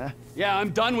right? Huh? Yeah,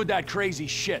 I'm done with that crazy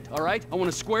shit, all right? I want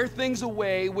to square things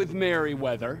away with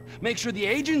Merryweather, make sure the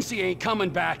agency ain't coming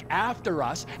back after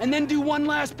us, and then do one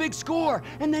last big score,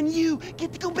 and then you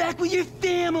get to go back with your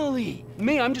family.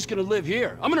 Me, I'm just gonna live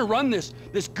here. I'm gonna run this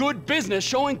good business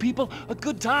showing people a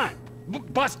good time.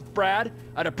 Bust Brad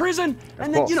out of prison,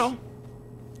 and then, you know,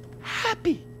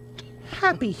 happy.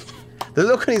 Happy. The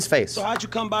look on his face. So how'd you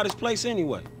come by this place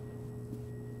anyway?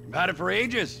 I've had it for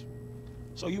ages.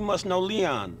 So you must know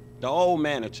Leon, the old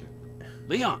manager.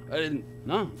 Leon? I didn't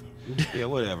know. Yeah,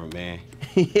 whatever, man.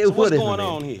 Yeah, so what's whatever, going man.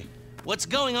 on here? What's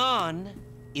going on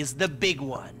is the big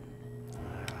one.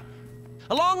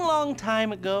 A long, long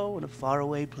time ago in a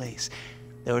faraway place,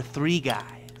 there were 3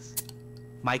 guys.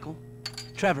 Michael,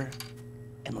 Trevor,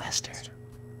 and Lester.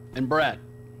 And Brad.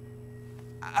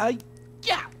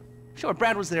 Yeah. Sure,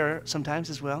 Brad was there sometimes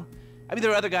as well. I mean,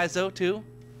 there were other guys, though, too.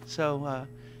 So,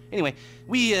 anyway,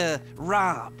 we,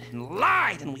 robbed and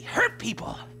lied and we hurt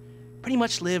people. Pretty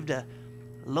much lived a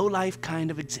low-life kind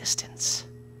of existence.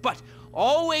 But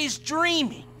always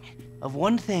dreaming of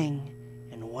one thing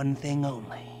and one thing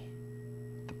only.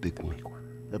 The big one.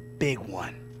 The big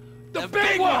one. The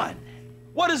big one!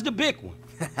 What is the big one?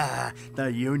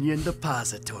 The Union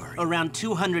Depository. Around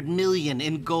 200 million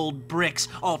in gold bricks,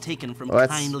 all taken from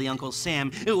kindly Uncle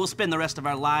Sam, who will spend the rest of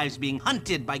our lives being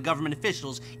hunted by government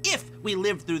officials if we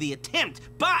live through the attempt.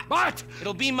 But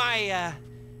it'll be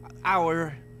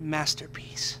our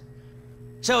masterpiece.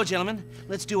 So, gentlemen,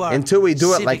 let's do our Until we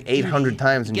do it like civic 800 duty.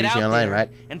 times in Get UC out Online, there right?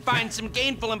 And find some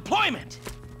gainful employment.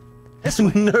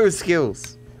 No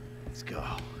skills. Let's go.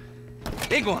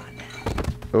 Big one.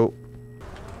 Oh.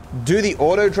 Do the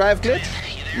auto drive glitch?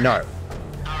 No.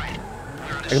 I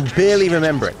can barely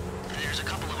remember it.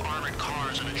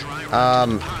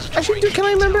 Actually, can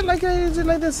I remember it like, is it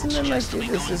like this and then like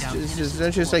this is just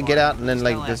don't just like get out and then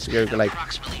like just go like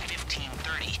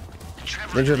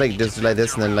then just like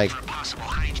this and then like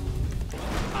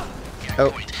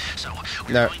oh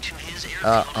no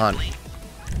on.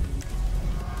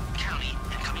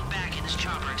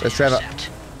 Where's Trevor?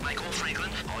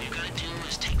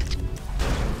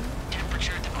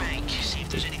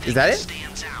 Is that it?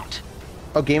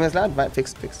 Oh, game is loud. Right,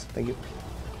 fixed. Thank you.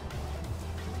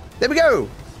 There we go.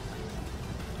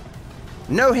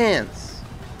 No hands.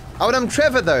 Oh, and I'm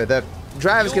Trevor though. The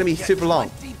drive is gonna be super long.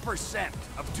 20%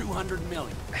 of 200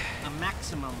 million. A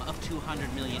maximum of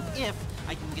 200 million if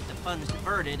I can get the funds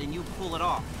diverted and you pull it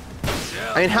off.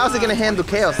 I mean, how's it gonna handle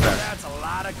chaos though? That's a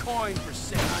lot of coin for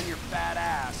sitting on your fat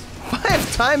ass.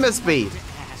 5 timer speed.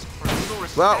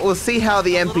 Well, we'll see how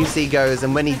the NPC goes,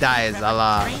 and when he dies, I'll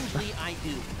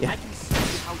yeah.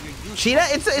 Cheetah,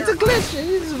 it's a glitch.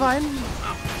 It's fine. Well,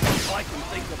 I can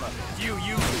think of a few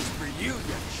uses for you,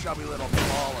 you chubby little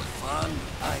ball of fun.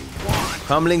 I want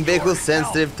Crumbling vehicle,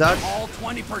 sensitive touch. all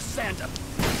 20% of.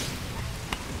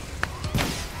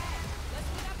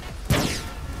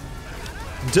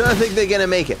 Don't think they're gonna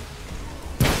make it.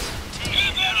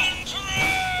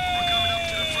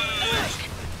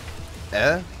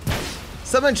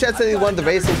 Someone in chat said he wanted the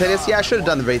racing playlist. Yeah, I should have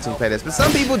done the racing playlist, but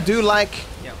some people do like.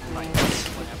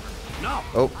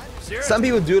 Oh, some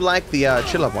people do like the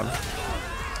chill up one.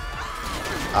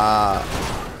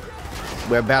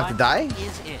 We're about to die.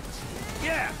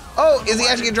 Oh, is he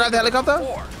actually gonna drive the helicopter?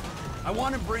 I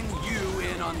want to bring you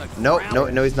in on the. No,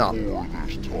 he's not.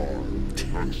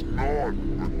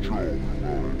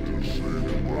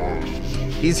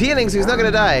 He's healing, so he's not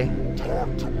gonna die.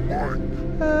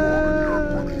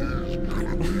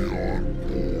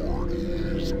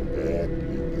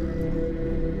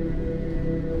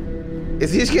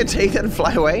 Is he just gonna take that and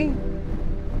fly away?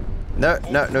 No,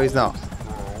 he's not.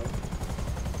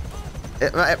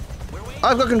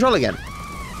 I've got control again.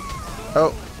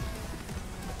 Oh.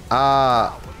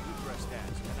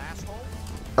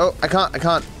 Oh, I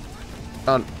can't.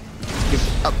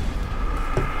 Give up.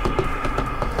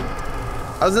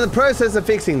 I was in the process of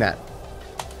fixing that.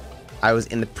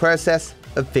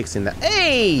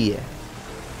 Hey!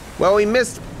 Well, we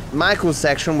missed Michael's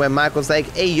section where Michael's like,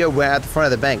 hey, yo, we're at the front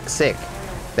of the bank. Sick.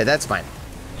 But that's fine.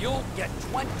 You'll get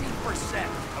 20%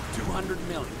 of 200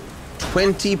 million.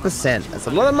 20%. That's a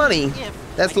lot of money.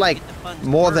 That's like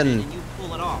more than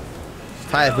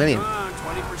 5 million.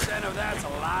 20% of that's a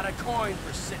lot of coin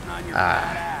for sitting on your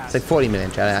fat ass. It's like 40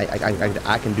 million, Chad.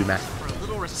 I can do math.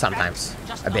 Sometimes.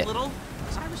 A bit. Because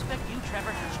I respect you,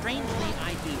 Trevor. Strangely,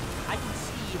 I do. I can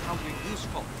see how you're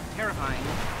useful. Terrifying,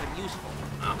 but useful.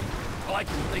 Well, I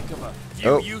can think of a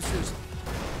few uses.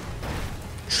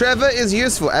 Trevor is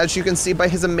useful, as you can see by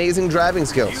his amazing driving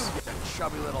skills. You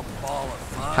chubby little ball of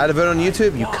fun. How to vote on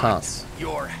YouTube? You can't.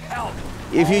 Your help.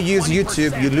 if you use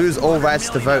YouTube, you lose all rights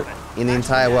to vote in the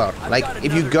entire world. Like,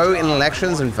 if you go in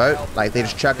elections and vote, like, they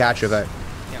just chuck out your vote.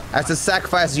 That's a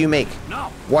sacrifice you make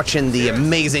watching the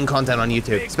amazing content on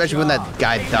YouTube, especially when that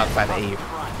guy Dark Fighter at you.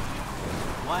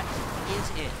 What is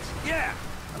it? Yeah.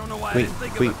 I don't know why I didn't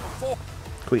think of it before.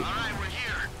 Quick.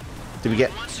 Did we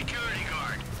get?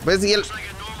 Where's the yellow?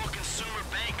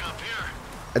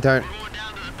 I don't.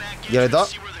 Yellow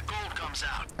dot?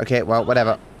 Okay, well,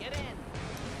 whatever.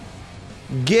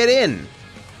 Get in!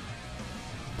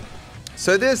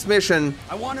 So this mission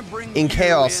in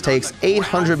Chaos takes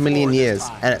 800 million years,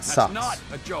 and it sucks. Not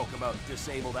a joke about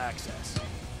disabled access.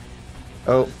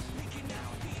 Oh.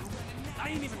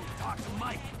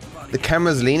 The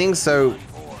camera's leaning, so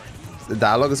the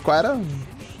dialogue is quieter.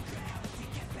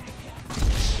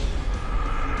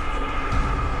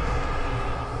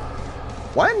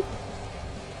 What?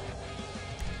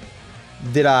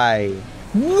 Did I?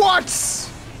 What?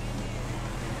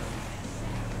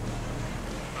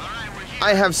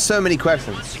 I have so many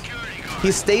questions.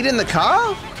 He stayed in the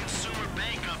car?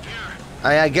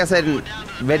 I guess I didn't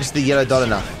register the yellow dot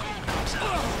enough.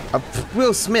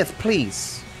 Will Smith,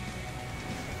 please.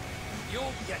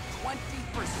 You'll get 20%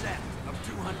 of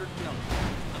 200 million.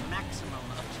 A maximum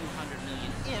of 200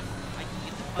 million if I can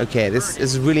get the Okay, this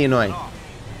is really annoying.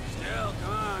 Still,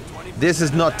 come on, 20%. This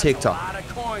is not That's TikTok. a lot of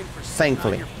coin for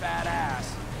Thankfully. sitting on your fat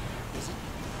ass. Is it?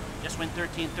 Just went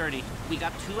 13:30. We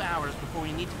got 2 hours before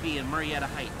we need to be in Marietta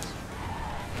Heights.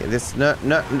 Okay, this Strangely,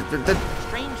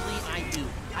 I do.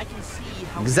 I can see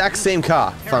how exact same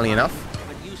car, funnily enough.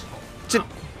 but useful.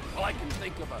 Well, I can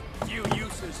think of a few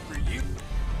uses for you.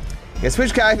 Okay,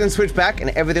 switch character and switch back, and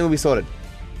everything will be sorted.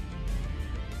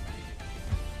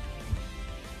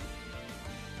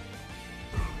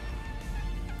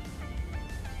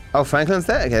 Oh, Franklin's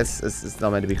there? I guess it's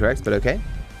not meant to be correct, but okay.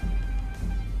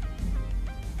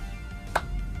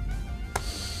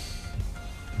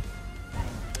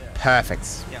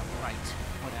 Perfect. Yeah, right.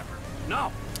 Whatever.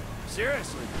 No,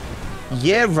 seriously.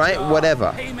 Yeah, right,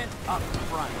 whatever. Payment up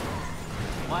front.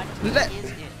 What Let- is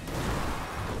it?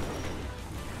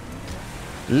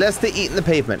 Lester eating the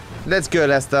pavement. Let's go,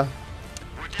 Lester.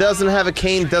 Doesn't have a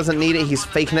cane, doesn't need it. He's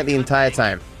faking it the entire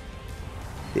time.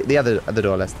 The other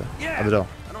door, Lester. Yeah. Other door.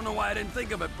 I don't know why I didn't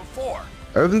think of it before.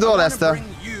 Open the door, Lester.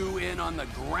 Bring you in on the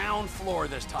ground floor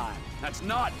this time. That's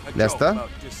not a Lester? joke about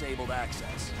disabled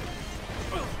access.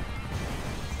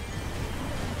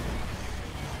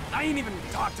 I ain't even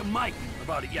talked to Mike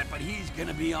about it yet, but he's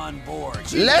gonna be on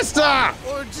board. Lester!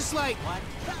 Or just like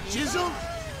Jizzle?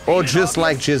 Or just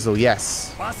like Jizzle,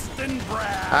 yes. Bustin'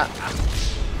 Brad.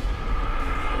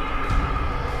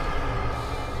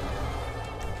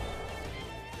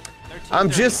 I'm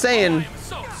just saying. I'm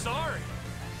so sorry.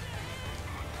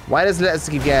 Why does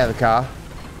Lester keep getting out of the car?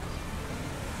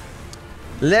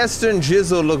 Lester and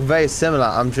Jizzle look very similar,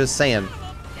 I'm just saying.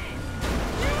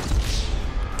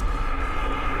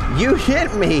 You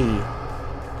hit me!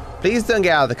 Please don't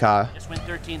get out of the car. Just went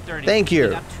 13:30. Thank you.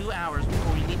 We got 2 hours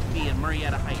before we need to be in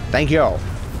Marietta Heights. Thank you all.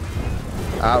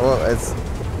 Well, it's...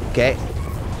 Okay.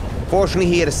 Fortunately,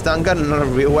 he had a stun gun and not a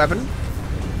real weapon.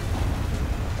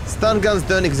 Stun guns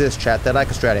don't exist, chat. They're like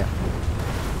Australia.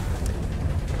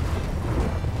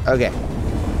 Okay.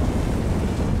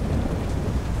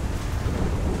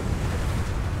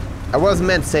 I wasn't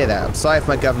meant to say that. I'm sorry if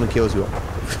my government kills you all.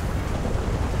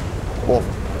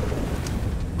 Awful.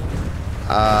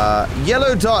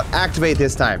 Yellow dot activate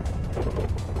this time.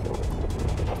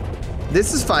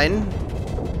 This is fine.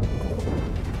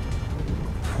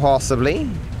 Possibly.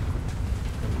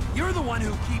 You're the one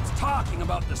who keeps talking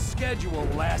about the schedule,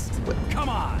 Lest. Come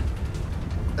on.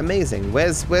 Amazing.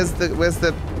 Where's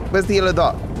the yellow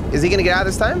dot? Is he gonna get out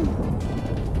this time?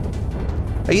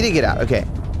 Oh, you did get out. Okay.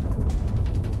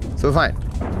 So we're fine.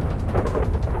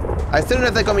 I still don't know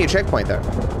if that got me a checkpoint though.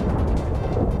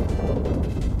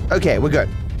 Okay, we're good.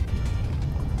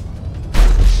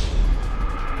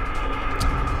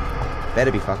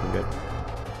 Better be fucking good.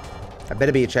 I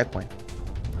better be a checkpoint.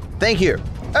 Thank you.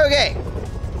 Okay.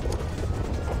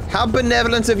 How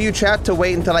benevolent of you, chat, to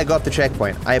wait until I got the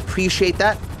checkpoint. I appreciate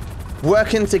that.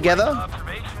 Working together.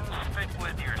 Observations fit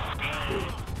with your scheme.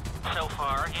 So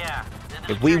far, yeah.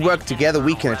 If we work together,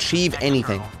 we can achieve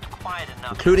anything,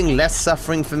 including less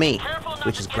suffering for me,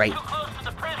 which is great.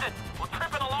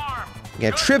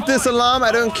 Yeah, trip this alarm.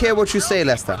 I don't care what you say,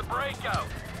 Lester. You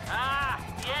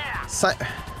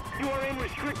are in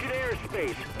restricted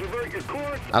airspace. Divert your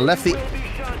course. I left the.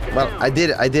 Well, I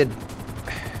did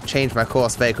change my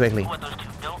course very quickly.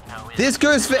 This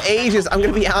goes for ages. I'm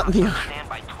gonna be out in the.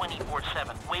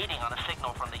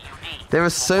 There are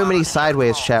so many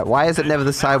sideways, chat. Why is it never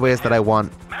the sideways that I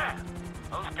want?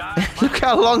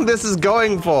 how long this is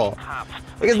going for.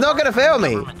 Like, it's not gonna fail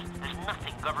me.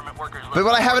 But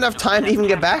will I have enough time to even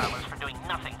get back?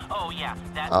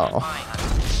 Oh.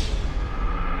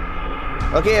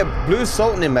 Okay, a blue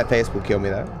sultan in my face will kill me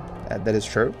though. That is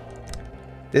true.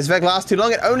 This effect lasts too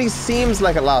long. It only seems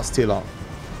like it lasts too long.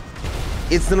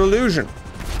 It's an illusion.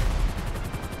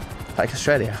 Like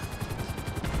Australia.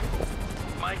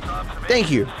 Thank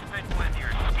you.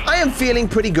 I am feeling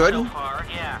pretty good.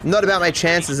 Not about my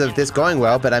chances of this going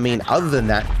well, but I mean, other than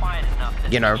that,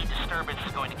 you know.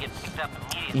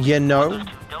 You know.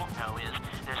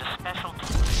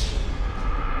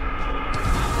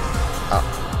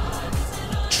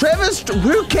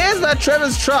 Who cares about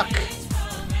Trevor's truck?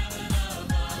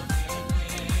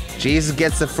 Jesus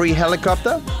gets a free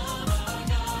helicopter.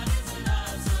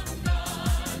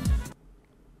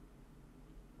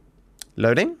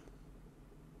 Loading?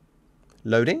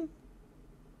 Loading?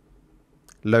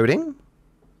 Loading?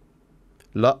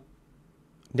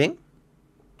 Loading?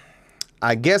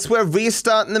 I guess we're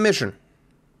restarting the mission.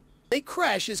 Fake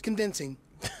crash is convincing.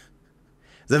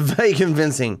 It's a very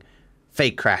convincing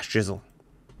fake crash, Jizzle.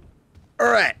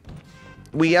 Alright.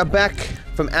 We are back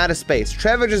from outer space.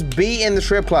 Trevor just be in the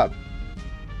strip club.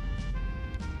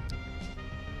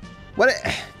 What?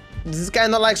 Does this guy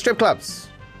not like strip clubs?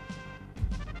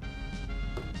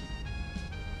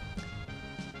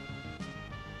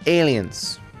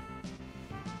 Aliens.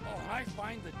 Oh, I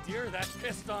find the deer that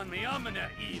pissed on me. I'm gonna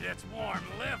eat its warm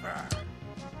liver.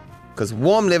 Because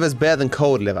warm liver's better than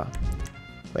cold liver.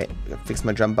 Wait, I gotta fix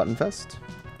my jump button first.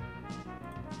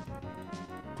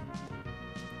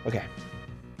 Okay.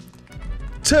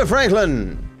 To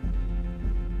Franklin!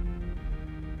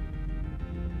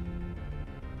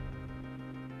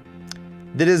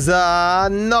 That is,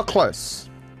 not close.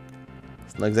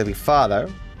 It's not exactly far, though.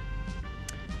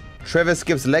 Trevor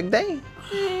skips leg day?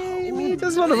 He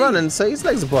does a lot of running, so his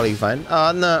legs are probably fine.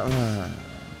 Oh, no.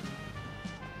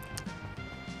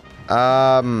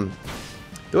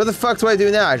 What the fuck do I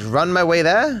do now? I just run my way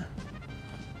there?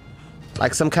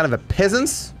 Like some kind of a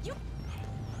peasant?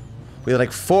 With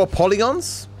like 4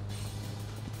 polygons?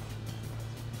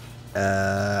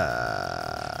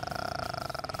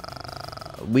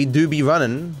 We do be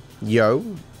running, yo.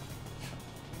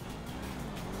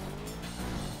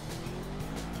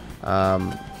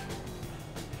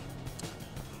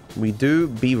 We do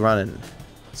be running,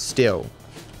 still.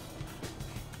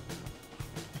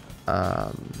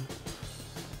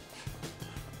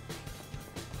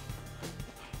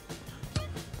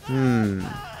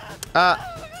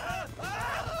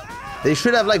 They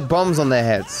should have like bombs on their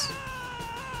heads.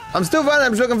 I'm still running,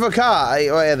 I'm just looking for a car.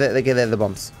 Oh yeah, they're the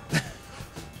bombs.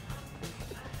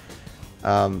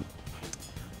 Can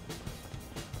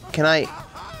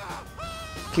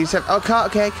you say, oh, car,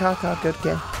 okay, car, good,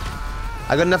 okay.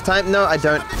 I got enough time? No, I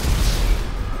don't.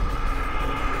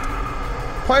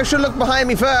 Probably should look behind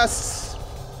me first.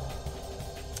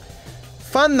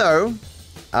 Fun though,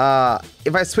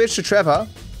 if I switch to Trevor,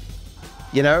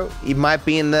 you know, he might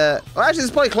be in the, well actually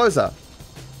it's probably closer.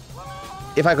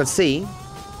 If I could see.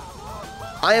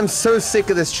 I am so sick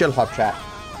of this chill hop chat.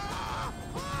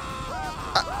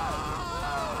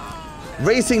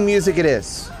 Racing music it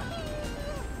is.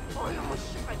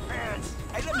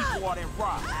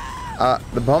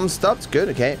 The bomb stopped. Good.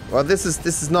 Okay. Well, this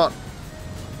is not.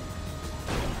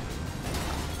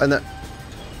 Oh, no.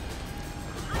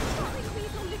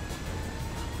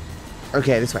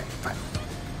 Okay, this way. Fine.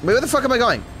 Wait, where the fuck am I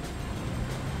going?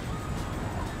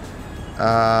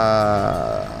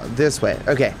 This way.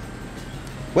 Okay.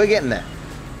 We're getting there.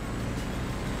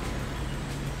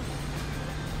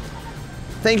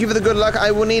 Thank you for the good luck.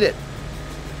 I will need it.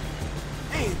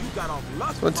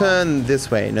 We'll turn this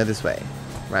way. No, this way.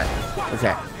 Right.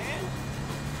 Okay.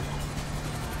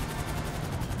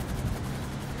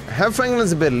 I have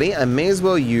Franklin's ability. I may as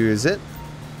well use it.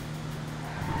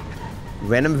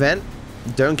 Random vent.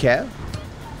 Don't care.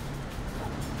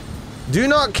 Do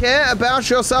not care about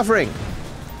your suffering.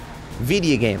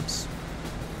 Video games.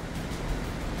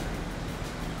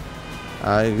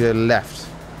 Go left.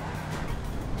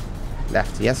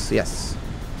 Left. Yes, yes.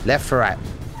 Left for right.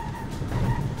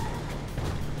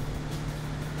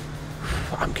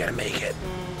 I'm gonna make it.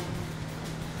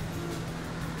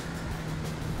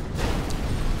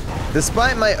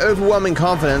 Despite my overwhelming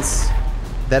confidence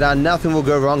that nothing will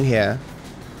go wrong here,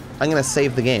 I'm gonna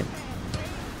save the game.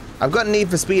 I've got Need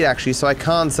for Speed actually, so I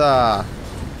can't get out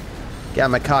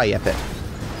of my car yet. But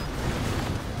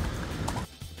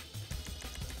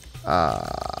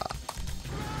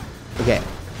okay.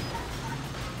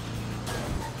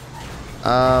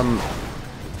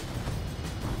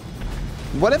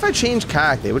 What if I change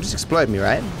character? It would just explode me,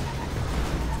 right?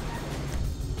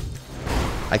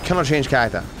 I cannot change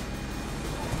character.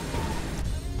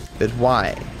 But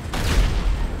why?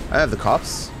 I have the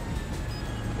cops.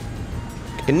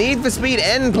 Can Need for Speed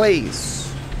end, please?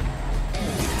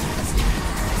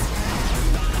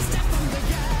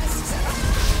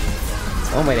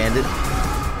 One way to end it.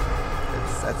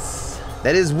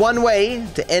 That is one way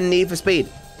to end Need for Speed.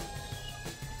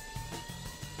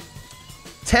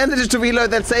 Tempted just to reload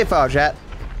that save file, chat.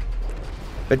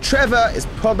 But Trevor is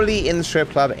probably in the strip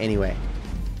club anyway.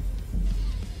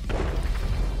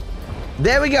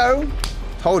 There we go.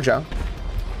 Told ya.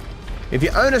 If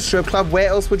you own a strip club, where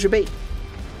else would you be?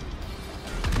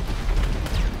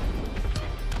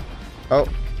 Oh,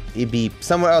 you'd be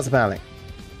somewhere else apparently.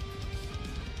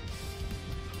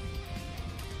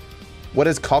 What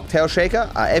is cocktail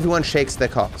shaker? Everyone shakes their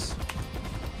cocks.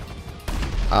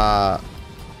 The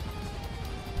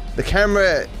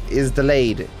camera is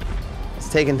delayed. It's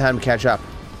taking time to catch up.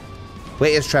 Where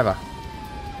is Trevor?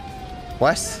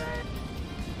 What?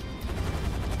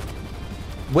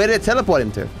 Where did it teleport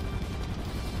him to?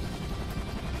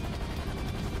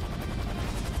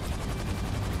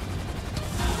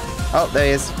 Oh, there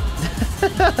he is.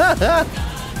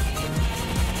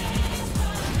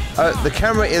 Oh, the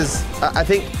camera is... I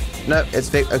think... No, it's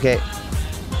fixed. Okay.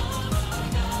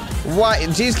 Why?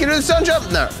 Jeez, can you do the sun jump?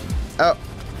 No. Oh.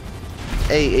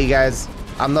 Hey, guys.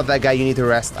 I'm not that guy you need to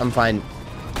arrest. I'm fine.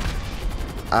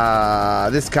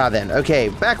 This car then. Okay,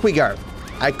 back we go.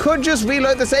 I could just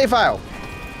reload the save file.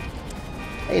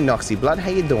 Hey, Noxy Blood. How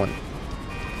you doing?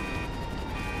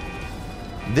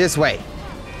 This way.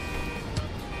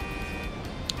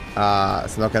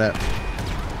 It's not gonna...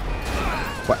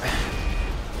 What?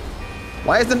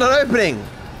 Why is it not opening?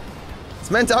 It's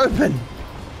meant to open.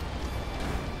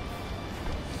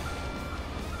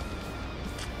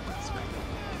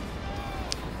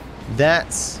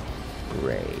 That's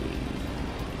great.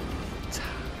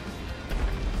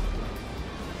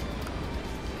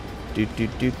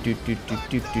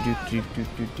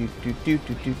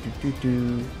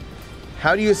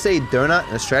 How do you say donut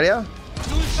in Australia?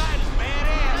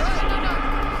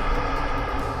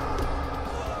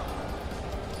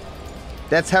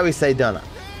 That's how we say donut.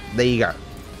 There you go.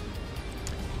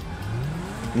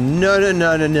 No, no,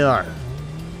 no, no, no.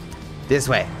 This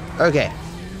way. Okay.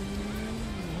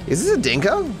 Is this a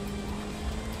Dinko?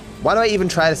 Why do I even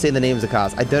try to say the names of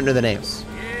cars? I don't know the names.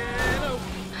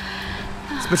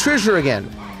 It's Patricia again.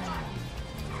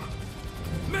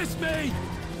 Miss me.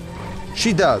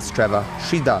 She does, Trevor.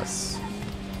 She does.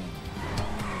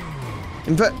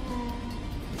 But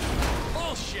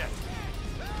Bullshit.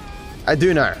 I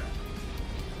do know.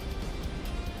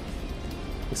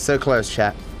 It's so close,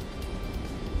 chat.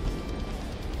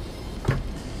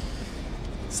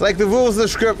 It's like the rules of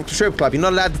the strip club. You're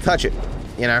not allowed to touch it.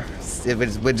 You know,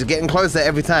 we're just getting closer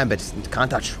every time, but just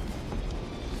can't touch.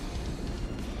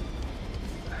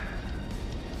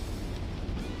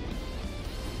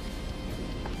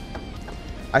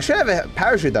 I should have a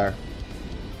parachute though.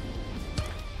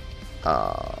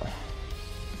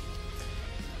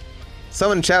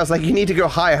 Someone in chat was like, "You need to go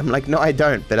higher." I'm like, "No, I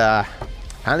don't," but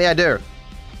apparently I do.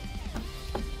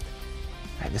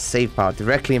 I have a save bar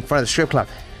directly in front of the strip club.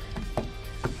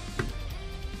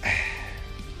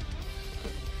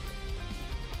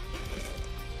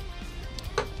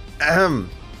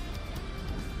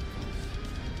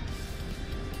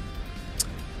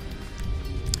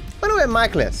 Wonder where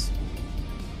Michael is.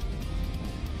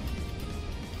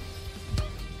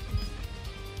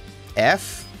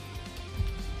 F.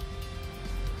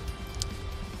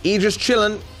 E just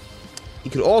chilling.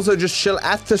 You could also just chill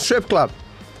at the strip club.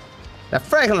 Now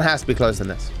Franklin has to be closer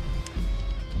than this.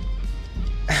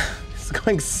 It's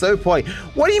going so poorly.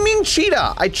 What do you mean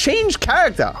cheater? I changed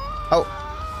character. Oh.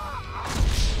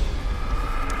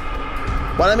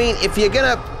 Well, I mean, if you're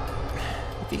gonna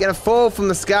fall from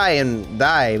the sky and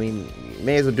die, I mean, you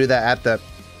may as well do that at the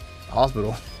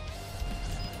hospital.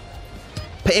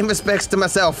 Paying respects to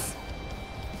myself.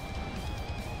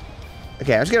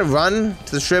 Okay, I'm just gonna run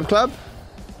to the strip club.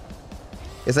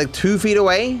 It's like 2 feet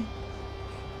away.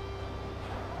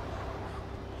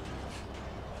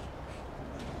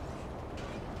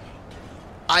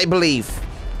 I believe.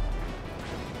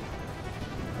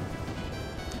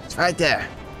 It's right there.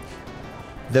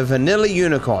 The vanilla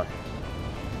unicorn.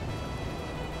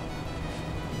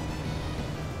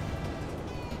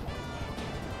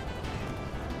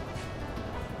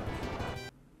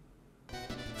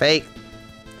 Fake.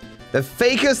 The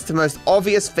fakest, most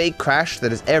obvious fake crash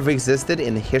that has ever existed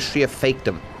in the history of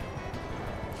fakedom.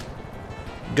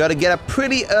 Gotta get up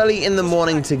pretty early in the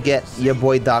morning to get your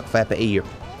boy Dark Viper EU.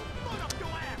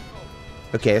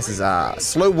 Okay, this is a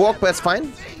slow walk, but that's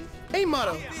fine. Hey,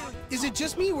 Motto. Is it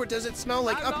just me, or does it smell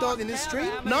like Updog in this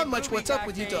stream? Not much. What's up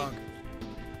with you, dog?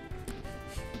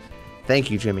 Thank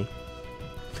you, Jimmy.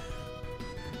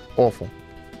 Awful.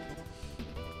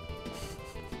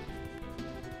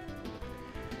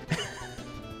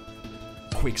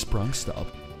 Quick sprung stop.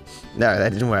 No,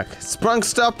 that didn't work. Sprung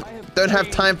stop. Don't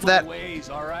have time for that. Ways,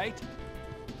 all right?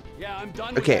 Yeah, I'm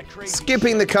done Okay, with that crazy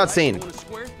skipping the shit, all right? cutscene. You wanna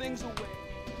square things away?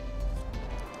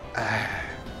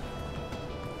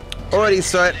 Already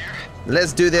start.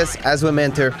 Let's do this as we're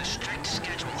meant to.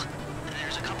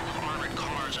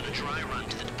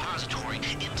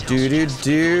 Do.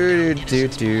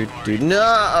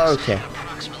 No, okay.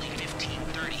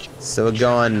 So we're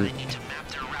going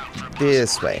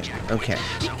this way. Okay.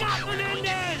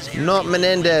 Not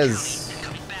Menendez.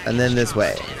 And then this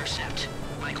way.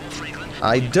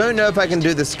 I don't know if I can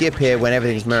do the skip here when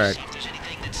everything's mirrored.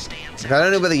 I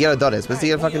don't know where the yellow dot is. Where's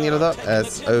the fucking yellow dot?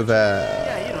 It's over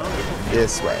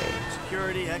this way.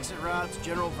 Security, exit routes,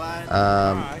 general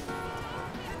vibe.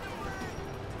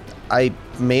 I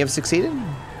may have succeeded.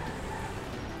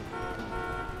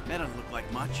 That doesn't look like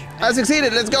much. I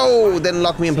succeeded. Let's go. Then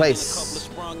lock me in place.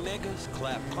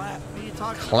 Clap, clap. What are you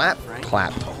talking Clap, about, Frank?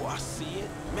 clap. Oh, I see it.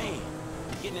 Man,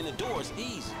 getting in the door is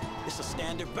easy. It's a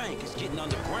standard bank. It's getting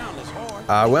underground that's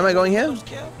hard. Where am I going here?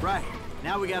 Right.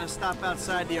 Now we gotta stop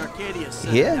outside the Arcadia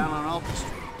Center Here? down on Alta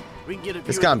Street. We can get a view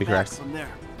This of can't the be back correct. from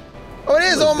there. Oh, it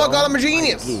is. Oh my God, I'm a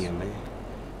genius.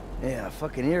 Yeah,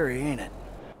 fucking eerie, ain't it?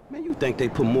 Man, you think they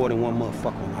put more than one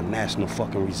motherfucker on our national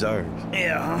fucking reserves?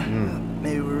 Yeah, huh?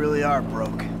 Maybe we really are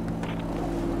broke.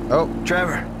 Oh,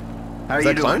 Trevor, how are is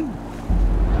you that a doing?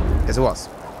 clone? Yes, it was.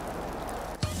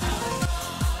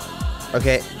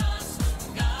 Okay.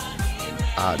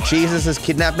 Jesus has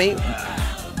kidnapped me.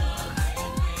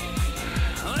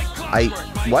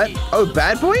 What? Oh,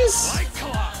 bad boys?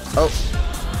 Oh.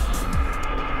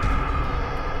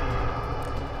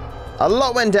 A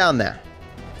lot went down there.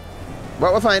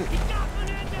 Well, we're fine.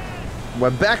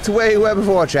 We're back to where we were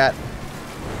before, chat.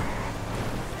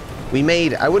 We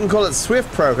made, I wouldn't call it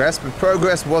swift progress, but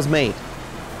progress was made.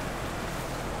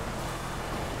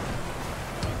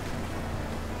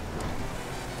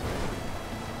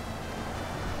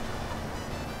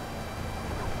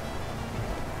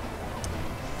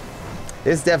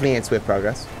 This definitely ain't swift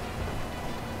progress.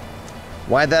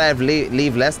 Why did I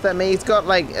leave Lester? Man, he's got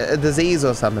like a disease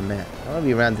or something, man. I don't want to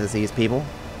be around disease people.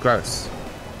 Gross.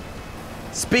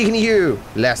 Speaking to you,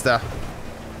 Lester.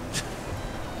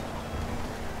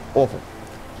 Awful.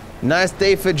 Nice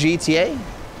day for GTA.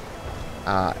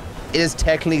 It is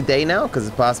technically day now because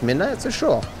it's past midnight, so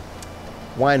sure.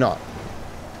 Why not?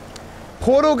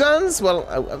 Portal guns? Well,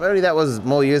 apparently that was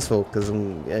more useful because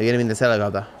I'm getting in this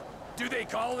helicopter. Do they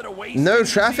call it a waste? No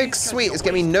traffic? Sweet. It's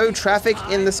gonna be no traffic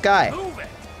in the sky. Move it.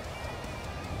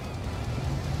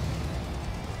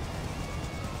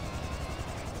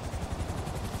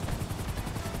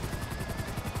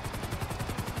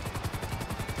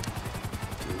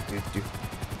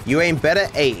 You ain't better?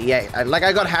 Hey, yeah, like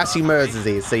I got Hashimoto's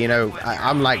disease, so you know,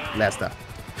 I'm like Lester.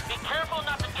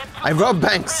 I rob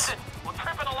banks.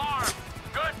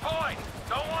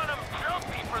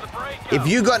 If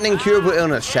you got an incurable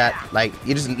illness, chat, like,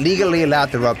 you're just legally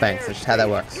allowed to rob banks. That's just how that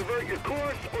works.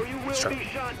 Sure.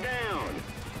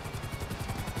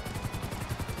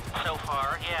 So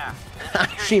far, yeah.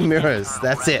 Hashimuras,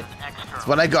 that's it. That's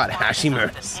what I got,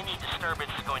 Hashimuras. Any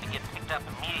disturbance is going to get picked up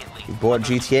immediately. You bought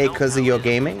GTA because of your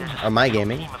gaming? Or my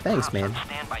gaming? Thanks, man.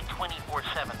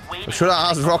 I should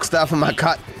have asked Rockstar for my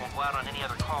cut.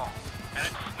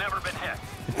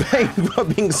 Bank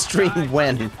robbing stream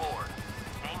when?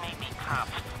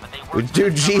 We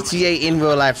do GTA in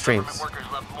real life streams.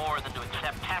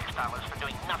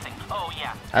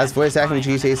 How's voice acting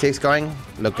GTA 6 going?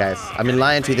 Look guys, I've been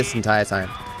lying to you this entire time.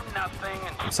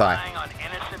 I'm sorry.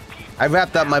 I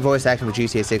wrapped up my voice acting for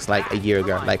GTA 6 like a year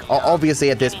ago. Like, obviously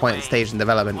at this point in stage in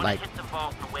development, like,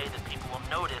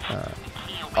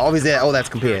 obviously all that's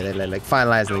computer. They're like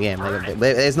finalizing the game. Like,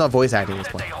 there's no voice acting at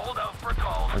this point.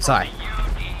 I'm sorry.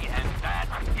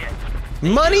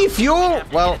 Money, fuel?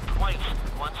 Well,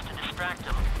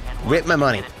 rip my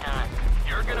money.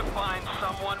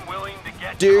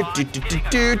 Do. I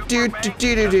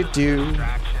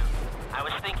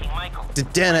was thinking, Michael.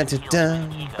 Let's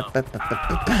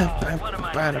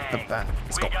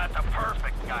go.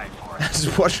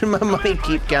 Just watching my money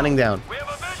keep counting down.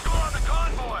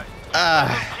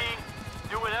 I'm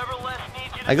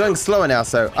going slower now,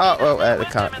 so. The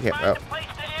car. Okay, oh.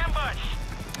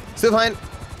 Still fine.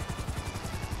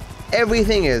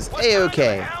 Everything is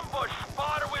A-okay.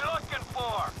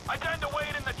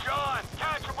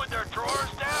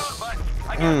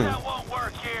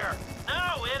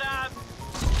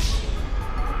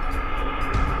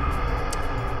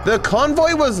 The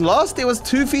convoy was lost? It was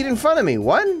 2 feet in front of me.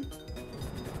 What?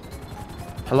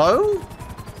 Hello?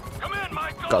 Come in,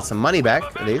 Michael. Got some money back,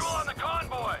 at least. On the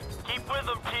convoy. Keep with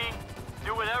them, T.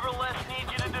 Do whatever Les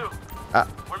needs you to do.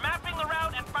 We're mapping the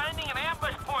route and finding an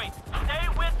ambush point. Stay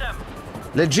with them.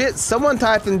 Legit, someone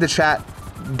typed in the chat,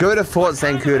 go to Fort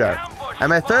Zancudo. And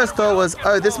my first thought was,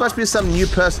 oh, this must be some new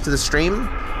person to the stream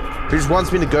who just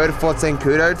wants me to go to Fort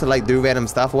Zancudo to like do random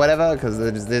stuff or whatever, because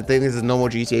they think this is a normal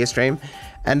GTA stream.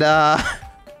 And I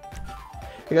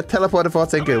got teleported to Fort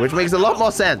Zancudo, which makes a lot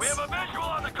more sense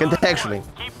contextually.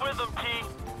 Keep with them, T.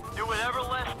 Do whatever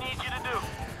Les needs you to do.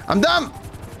 I'm dumb.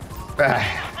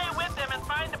 Stay with them and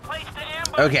find a place to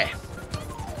ambush. Okay.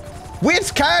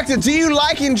 Which character do you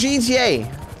like in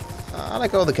GTA? I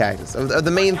like all the characters. Of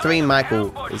the main 3,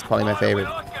 Michael is probably my favorite.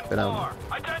 But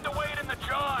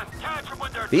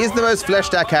he is the most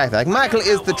fleshed out character. Like Michael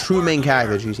is the true main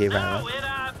character of GTA right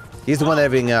now. He's the one that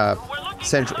everything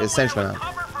central around.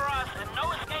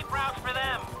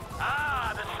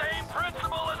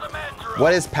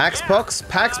 What is Paxpox?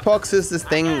 Paxpox is this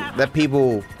thing that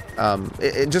people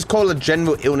it just call a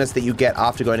general illness that you get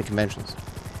after going to conventions.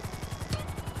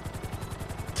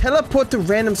 Teleport to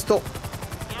random store.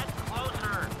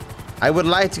 I would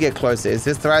like to get closer. Is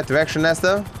this the right direction,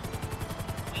 Nestor?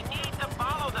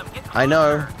 I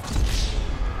know.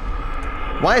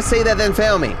 Why say that then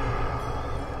fail me?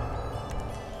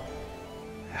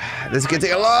 This could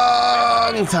take a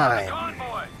long time.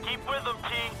 Keep with them,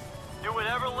 T. Do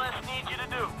whatever Les needs you to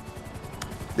do.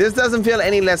 This doesn't feel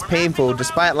any less painful,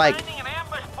 despite like,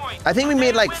 I think we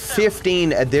made like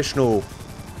 15 additional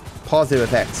positive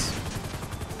effects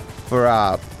for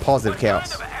positive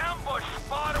chaos.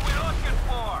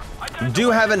 We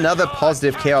do have another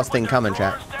positive chaos thing coming,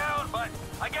 chat.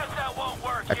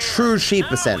 A true sheep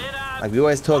percent, like we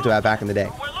always talked about back in the day.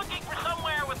 We're looking for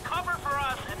somewhere with cover for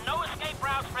us and no escape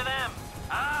routes for them.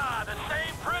 Ah, the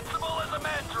same principle as a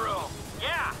men's rule.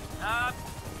 Yeah,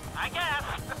 I guess.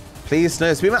 Please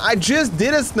snow speedrun. I just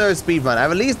did a snow speedrun. I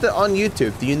released it on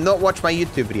YouTube. Do you not watch my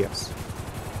YouTube videos?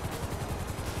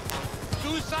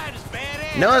 Suicide is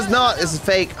badass. No, it's not. This is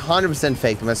fake. 100%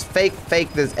 fake. The most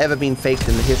fake there's ever been faked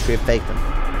in the history of fakedom.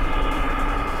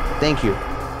 Thank you.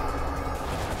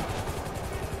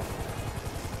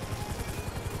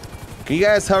 Can you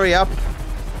guys hurry up?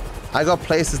 I got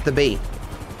places to be.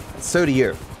 So do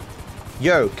you.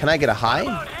 Yo, can I get a high?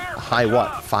 A high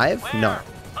what? 5? No.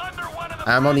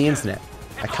 I'm on the internet.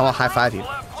 I cannot high five you.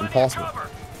 It's impossible.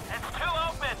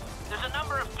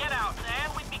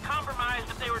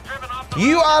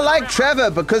 You are like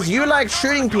Trevor because you like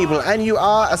shooting people and you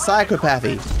are a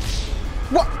psychopathy.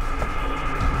 What?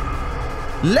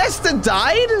 Lester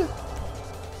died?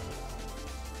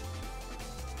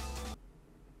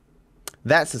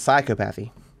 That's a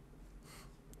psychopathy.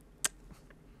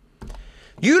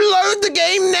 You load the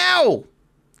game now!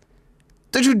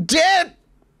 Don't you dare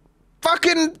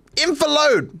fucking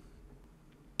infoload!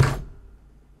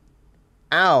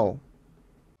 Ow.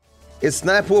 Is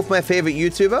Sniper Wolf my favorite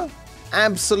YouTuber?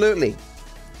 Absolutely.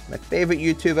 My favorite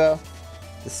YouTuber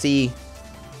to see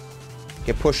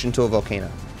get pushed into a volcano.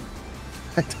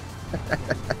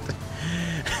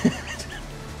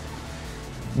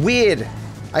 Weird.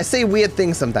 I say weird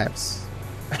things sometimes.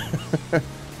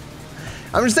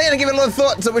 I'm just saying I give it a lot of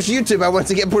thought to which YouTube I want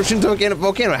to get pushed into a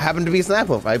volcano. It happened to be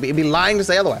Sniper Wolf. I'd be lying to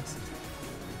say otherwise.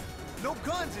 No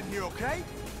guns in here, okay?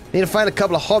 Need to find a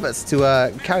couple of hobbits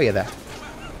to carry you there.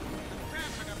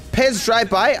 Pez drive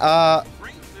by.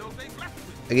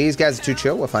 Okay, these guys are too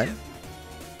chill. We're fine.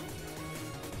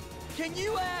 Can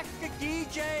you ask the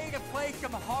DJ to play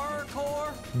some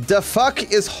horrorcore? The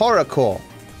fuck is horrorcore?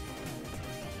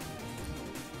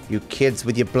 You kids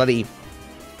with your bloody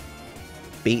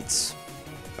beats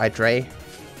by Dre.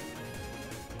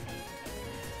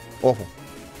 Awful.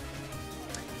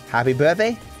 Happy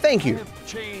birthday. Thank you. I've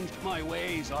changed my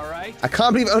ways, all right? I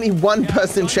can't believe only one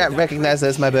person in chat recognized that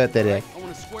it's my birthday today. I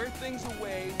want to square things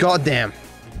away. God damn.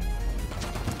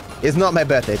 It's not my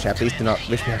birthday, chat. Please do not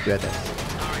wish me happy birthday.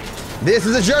 This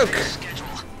is a joke.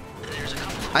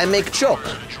 I make joke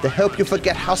to help you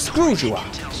forget how screwed you are.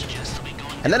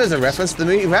 And that is a reference to the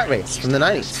movie Rat Race from the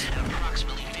 90s.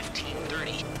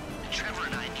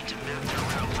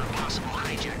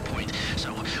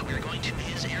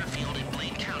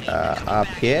 Up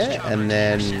here, and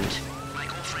then...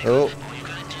 Oh.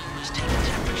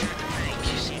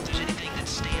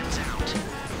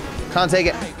 Can't take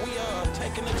it.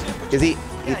 Is he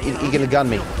gonna gun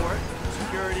me?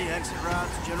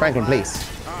 Franklin, please.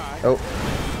 Oh.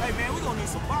 Hey man, we're gonna need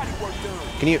some body work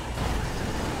done. Can you...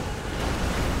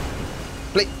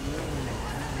 Please.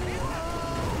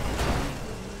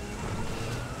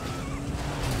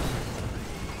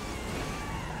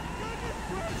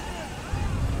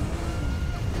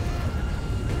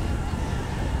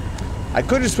 I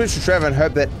could just switch to Trevor and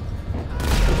hope that...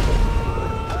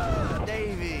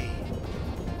 Davey,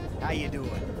 how you doing?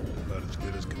 About as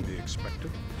good as can be expected,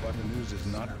 but the news is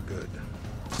not good.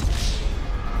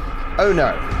 Oh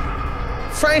no.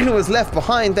 Franklin was left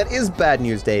behind. That is bad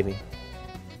news, Davey.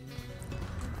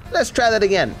 Let's try that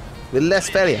again, with less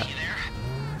failure.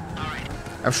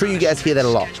 I'm sure you guys hear that a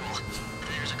lot.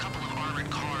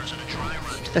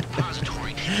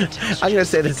 I'm gonna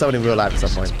say that someone in real life at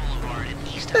some point.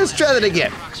 Let's try that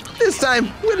again. This time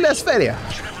with less failure.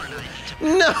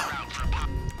 No!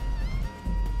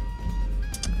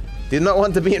 Did not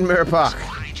want to be in Mirror Park.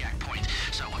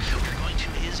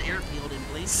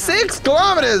 6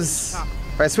 kilometers!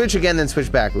 If I switch again, then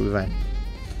switch back, we'll be fine.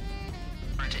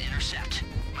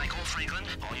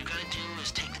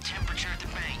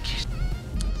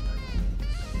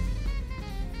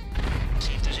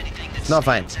 It's not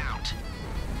fine.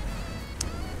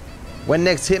 When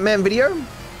next Hitman video?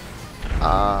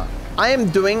 I am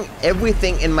doing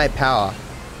everything in my power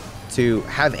to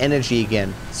have energy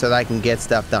again so that I can get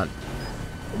stuff done.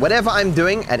 Whatever I'm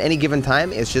doing at any given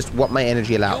time is just what my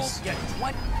energy allows.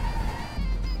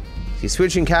 See,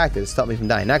 switching characters stop me from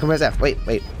dying. Now I can press F. Wait.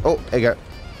 Oh, there you go.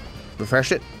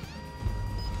 Refresh it.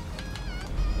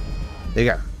 There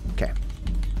you go. Okay.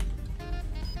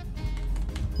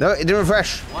 No, it didn't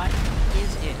refresh. What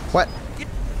is it? What?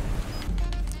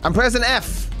 I'm pressing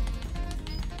F.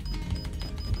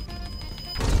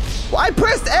 Well, I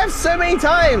pressed F so many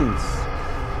times.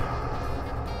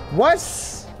 What?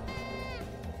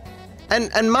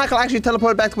 And Michael actually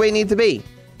teleported back to where he needed to be.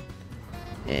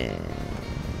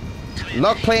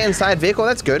 Lock play inside vehicle,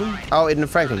 that's good. Oh, in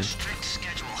Franklin.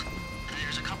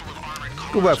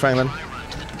 Good work, Franklin.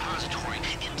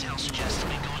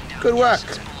 Good work.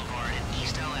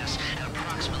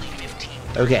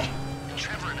 Okay.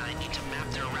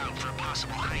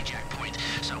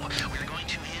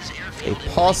 A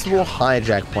possible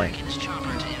hijack point.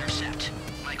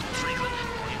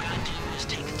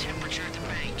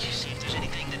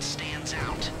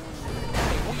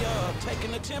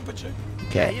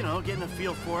 Okay. Yeah, you know, getting a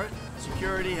feel for it.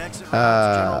 Security, exit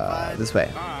routes, general vibe. This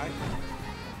way.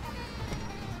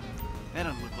 That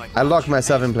doesn't look like I locked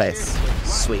myself in place.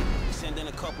 Sweet. Sweet.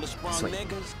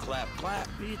 What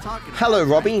are you talking about? Hello,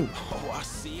 Robbie. Oh, I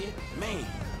see it. Man,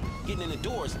 getting in the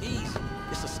door is easy.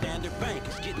 It's a standard bank.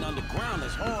 It's getting underground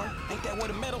that's hard. Ain't that where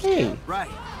the metal's kept? Right.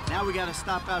 Now we gotta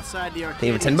stop outside the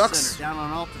Pay arcade $10 center down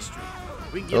on Alta Street.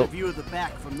 We can get a view of the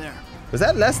back from there. Was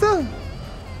that Lester?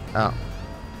 Oh.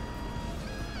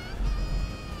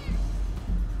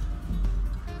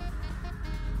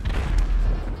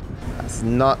 That's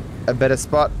not a better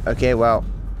spot. Okay, well,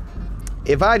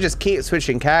 if I just keep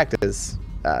switching characters,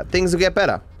 things will get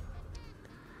better.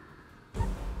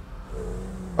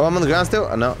 Oh, I'm on the ground still?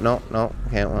 Oh, no.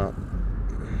 Okay, well.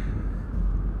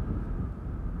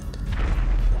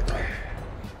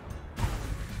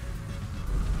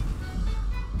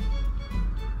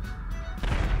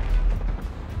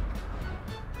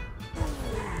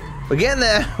 We're getting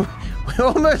there. We're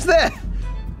almost there.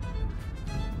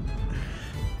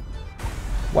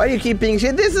 Why do you keep being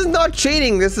shit? This is not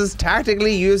cheating. This is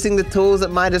tactically using the tools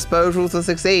at my disposal to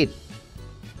succeed.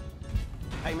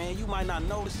 Hey man, you might not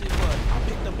notice it, but I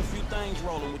picked up a few things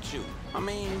rolling with you. I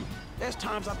mean, there's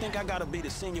times I think I gotta be the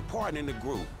senior partner in the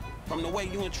group. From the way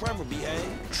you and Trevor behave.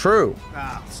 True.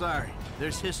 Ah, sorry.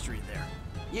 There's history there.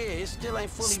 Yeah, it still ain't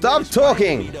fully. Stop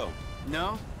talking.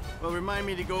 No? Well, remind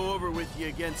me to go over with you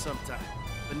again sometime.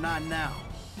 But not now.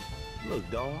 Look,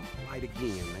 dawg, light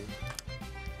again, man.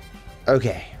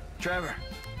 Okay. Trevor.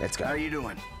 Let's go. How are you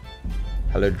doing?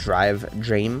 Hello, Drive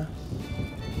Dream.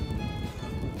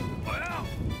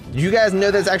 Do you guys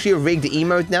know there's actually a rigged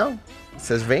emote now? It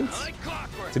says rigged.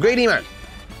 It's a great emote.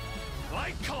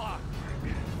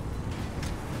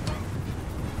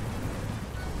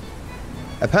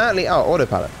 Apparently, oh,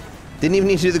 autopilot. Didn't even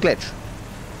need to do the glitch.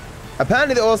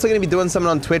 Apparently, they're also going to be doing something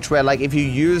on Twitch where, like, if you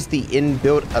use the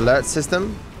inbuilt alert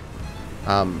system,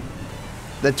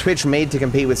 that Twitch made to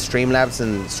compete with Streamlabs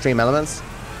and Stream Elements,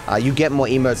 you get more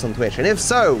emotes on Twitch. And if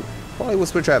so, probably we'll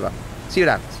switch over. See what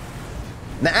happens.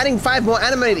 Now, adding 5 more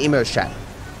animated emotes, chat.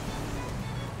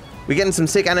 We're getting some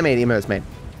sick animated emotes, mate.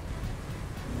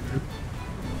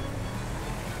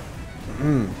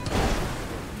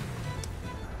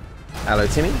 Hello,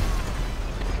 Timmy.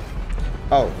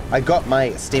 Oh, I got my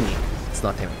Stimmy. It's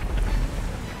not Timmy.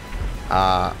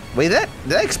 Wait, did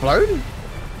that explode?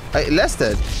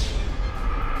 Lester.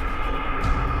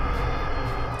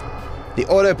 The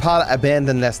autopilot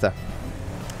abandoned Lester.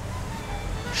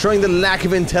 Showing the lack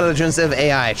of intelligence of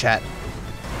AI, chat.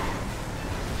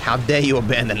 How dare you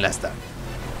abandon Lester?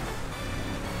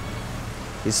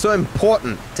 He's so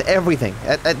important to everything.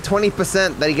 At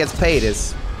 20% that he gets paid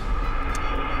is...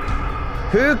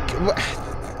 Who...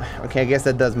 Okay, I guess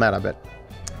that does matter, but...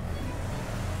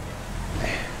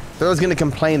 I was gonna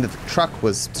complain that the truck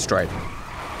was destroyed.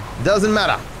 Doesn't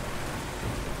matter.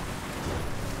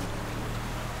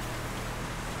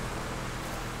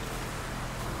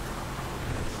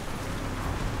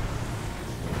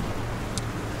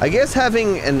 I guess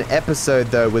having an episode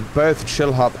though with both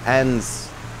chill hop and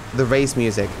the race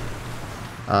music.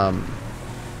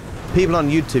 People on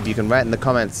YouTube, you can write in the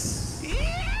comments.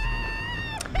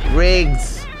 Rigged.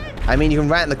 I mean, you can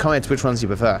write in the comments which ones you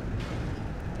prefer.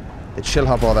 The chill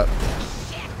hop or the...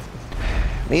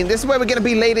 I mean, this is where we're gonna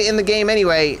be later in the game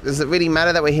anyway. Does it really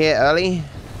matter that we're here early?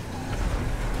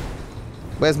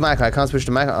 Where's Michael? I can't switch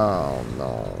to Michael. Oh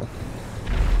no.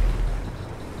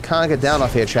 Can't get down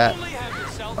off here, chat.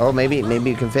 Oh, maybe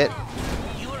you can fit.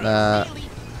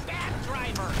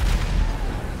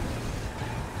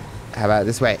 How about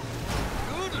this way?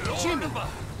 Jimmy,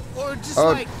 or just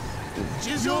like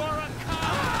Jizzle?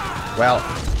 Well,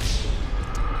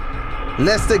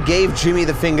 Lester gave Jimmy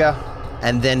the finger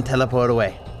and then teleport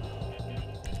away.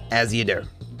 As you do.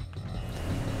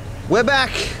 We're back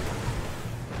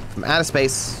from outer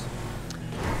space.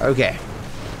 Okay.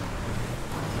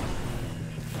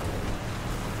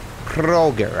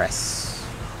 Progress.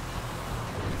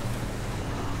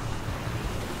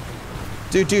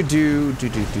 Do.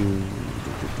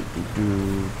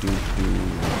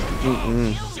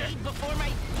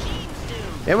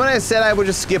 And when I said I would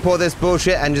just skip all this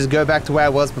bullshit and just go back to where I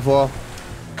was before,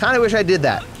 kind of wish I did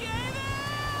that.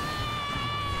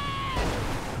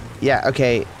 Yeah,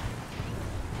 okay.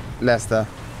 Lester.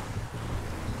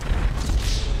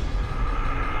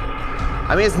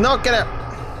 I mean, it's not gonna...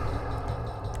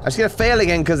 I'm just gonna fail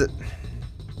again because it...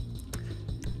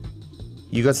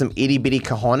 You got some itty bitty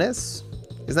cojones?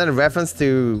 Is that a reference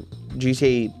to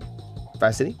GTA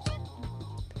Vice City?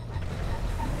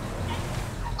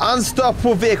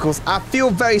 Unstoppable vehicles. I feel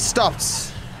very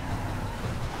stopped.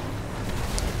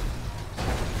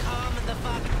 Calm the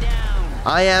fuck down.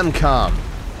 I am calm.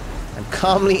 I'm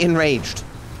calmly enraged.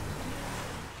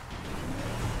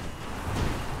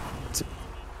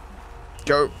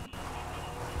 Go.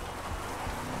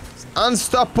 It's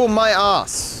unstoppable my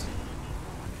ass.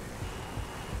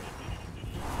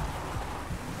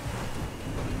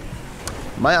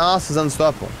 My ass is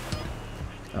unstoppable.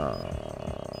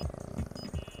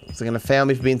 Is it gonna fail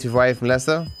me for being too far away from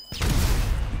Lester?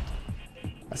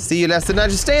 I see you, Lester. Now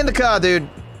just stay in the car, dude.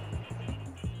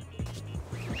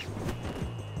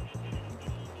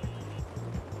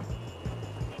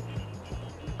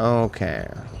 Okay.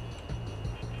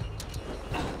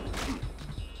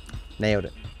 Nailed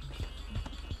it.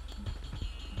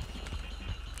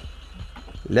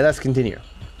 Let us continue.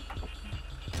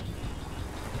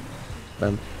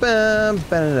 Bum, bum,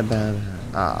 ba, ba,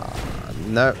 ba.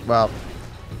 No, well,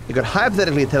 you could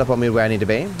hypothetically teleport me where I need to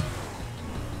be.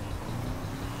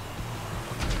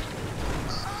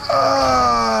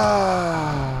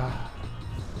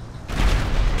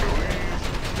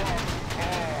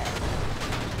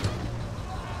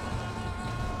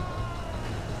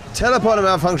 Teleporter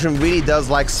malfunction really does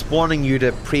like spawning you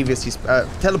to previously,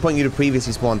 teleporting you to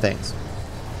previously spawned things.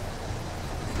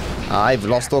 I've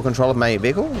lost all control of my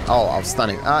vehicle? Oh, I was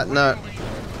stunning. No.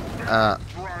 No.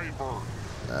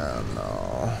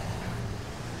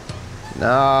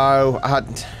 No.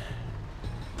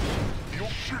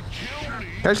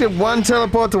 Actually, one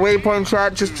teleport to waypoint,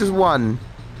 chat. Just one.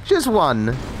 Just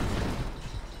one.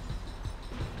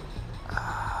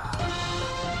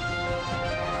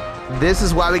 This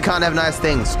is why we can't have nice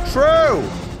things. True.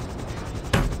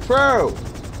 True.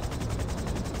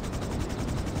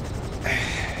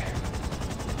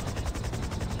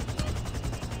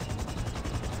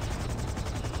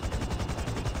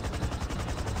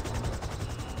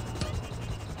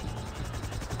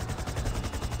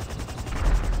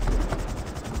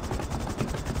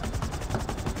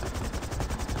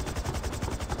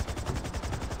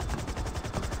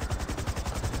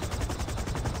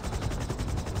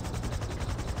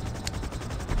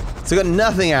 So I got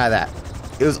nothing out of that.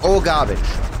 It was all garbage.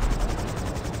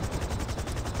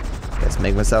 Let's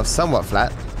make myself somewhat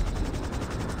flat.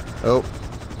 Oh.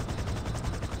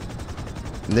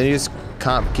 And then you just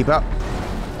can't keep up.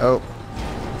 Oh.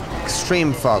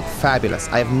 Extreme fog. Fabulous.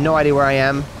 I have no idea where I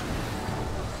am.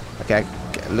 Okay.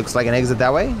 Looks like an exit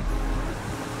that way.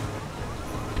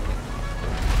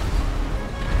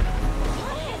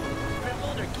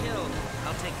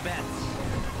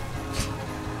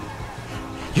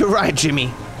 You're right,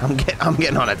 Jimmy. I'm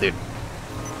getting on it, dude.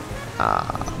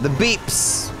 The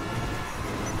beeps.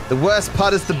 The worst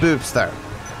part is the boobs, though.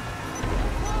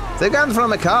 So go in front of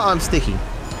my car. I'm sticky.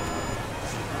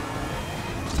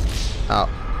 Oh.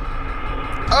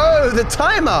 Oh, the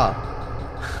timer!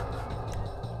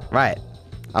 Right.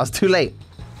 I was too late.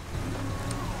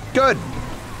 Good.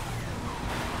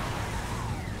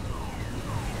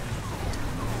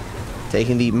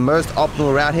 Taking the most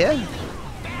optimal route here.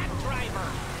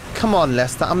 Come on,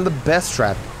 Lester. I'm the best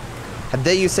trap. How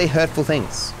dare you say hurtful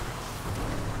things?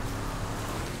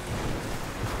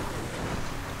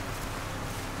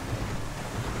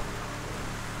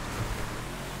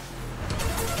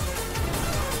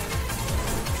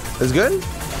 That's good?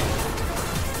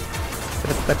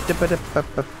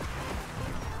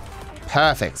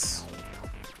 Perfect.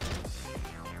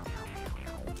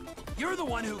 You're the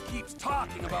one who keeps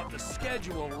talking about the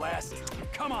schedule, Lester.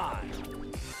 Come on.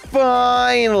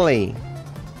 Finally.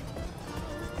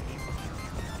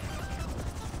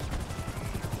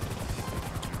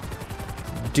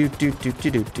 Do do do do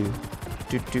do do do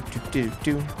do do do do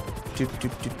do do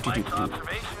do do do.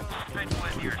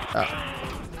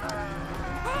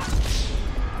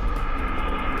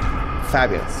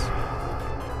 Fabulous.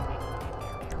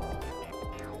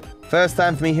 First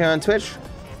time for me here on Twitch.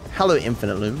 Hello,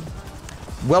 Infinite Loom.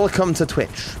 Welcome to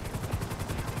Twitch.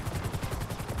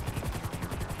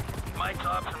 Mike's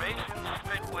observations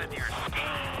fit with your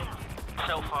scheme.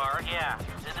 So far, yeah.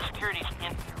 The security's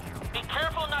in. Be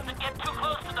careful not to get too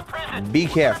close to the prison. Be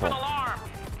careful. Alarm.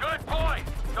 Good point.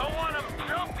 Don't want them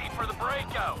jumpy for the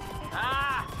breakout.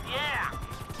 Ah, yeah.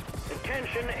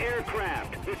 Attention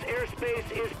aircraft. This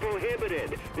airspace is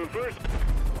prohibited. Reverse.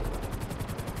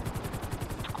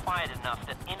 It's quiet enough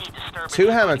that any disturbance. 2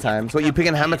 hammer times. What, you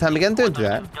picking hammer time again? Don't do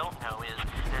that. Don't know is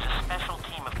there's a special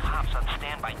team of cops on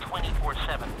standby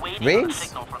 24/7 waiting Reeds? on a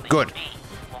signal from the Good. UD.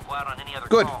 Won't go out on any other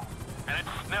Good. call. And it's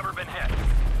never been hit.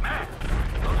 Man,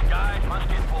 those guys must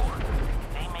get bored.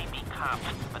 They may be cops,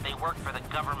 but they work for the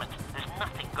government. There's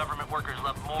nothing government workers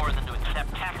love more than to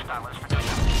accept tax dollars for doing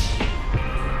nothing.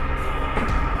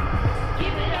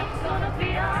 Give it up, gonna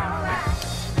be alright.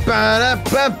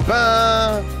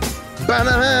 Ba-da-ba-ba.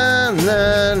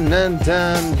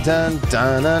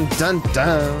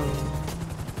 Ba-da-dun-dun-dun-dun-dun-dun-dun.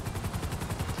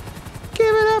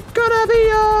 Give it up, gonna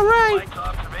be alright. Mike's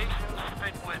observations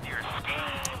fit with your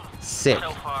scheme. Sick.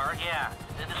 So far, yeah.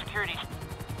 The security's.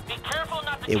 Be careful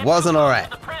not to It get wasn't too close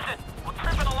alright. to the prison. We'll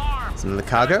trip an alarm. It's another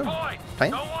cargo.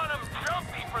 Fine. Don't want them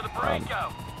jumpy for the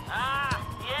breakout. Ah,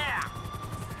 yeah.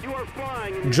 You are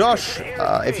flying. Josh,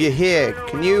 if you're here,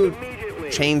 can you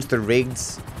change the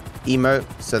rigs emote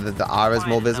so that the R is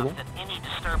more visible? That any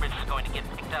disturbance is going to get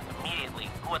picked up immediately.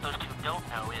 What those two don't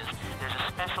know is there's a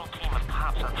special team of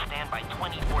cops on standby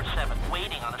 24/7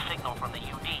 waiting on a signal from the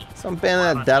UD. Some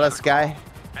band of Dallas guy.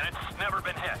 And it's never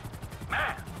been hit.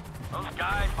 Man, those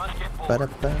guys must get bored.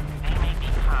 Ba-da-ba. They may be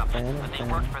cops, but they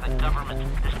work for the government.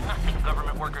 There's nothing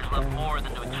government workers love more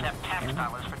than to accept tax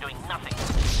dollars for doing nothing.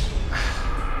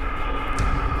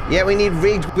 Yeah, we need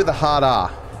rigged with a hard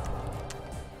R.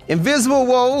 Invisible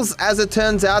walls, as it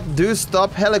turns out, do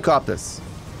stop helicopters.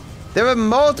 There are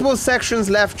multiple sections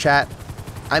left, chat.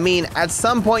 I mean, at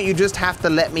some point you just have to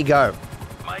let me go.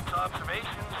 Mike's observations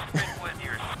fit with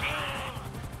your scheme.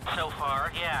 So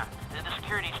far, yeah. The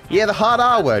security's. Yeah, the hard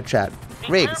R word, chat. Be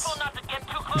Rigs. careful not to get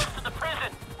too close to the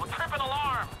prison. We'll trip an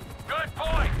alarm. Good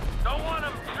point. Don't want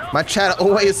them jumping. My chat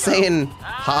always saying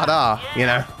hard R, you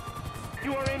know.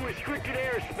 You are in restricted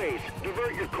airspace.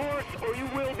 Divert your course or you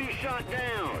will be shot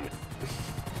down. It's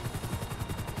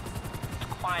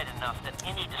quiet enough that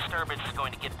any disturbance is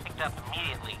going to get picked up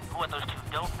immediately. What those two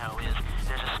don't know is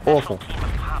there's a special Awful. team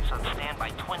of cops on standby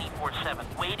 24/7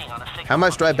 waiting on a signal. How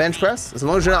much do I bench press? As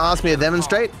long as you don't ask me to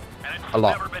demonstrate, a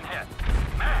lot.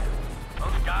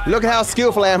 Look at how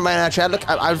skillful I am right now, chat. Look,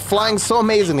 I'm flying so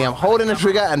amazingly. I'm holding the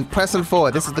trigger and pressing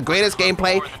forward. This is the greatest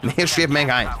gameplay in the history of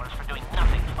mankind.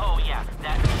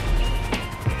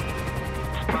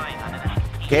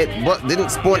 Okay, what didn't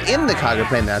spawn in the cargo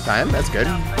plane that time? That's good.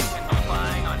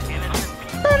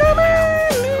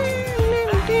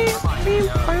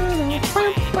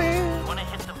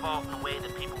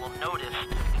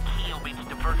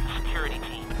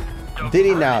 Did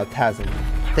he now, Tazin?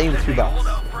 Thank you for $3.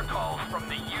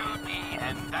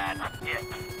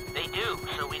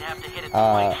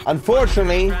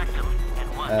 Unfortunately,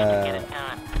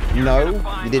 no,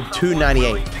 you did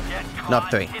 298, not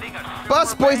 3.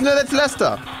 Bus boys, no, that's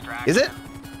Lester. Is it?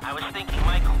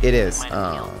 It is.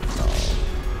 Oh no.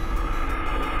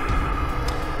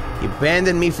 He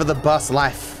abandoned me for the bus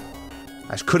life.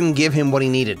 I couldn't give him what he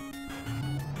needed.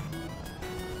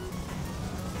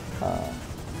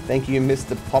 Thank you,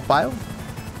 Mr. Popeye.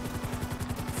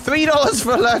 $3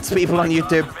 for alerts, people on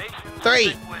YouTube.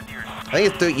 3. I think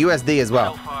it's 3 USD as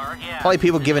well. Probably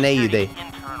people giving AUD.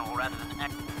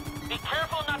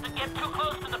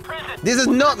 This is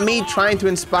not me trying to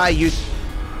inspire you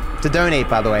to donate,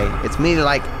 by the way. It's me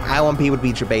like, I want people to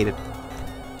be debated.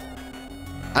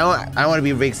 I want to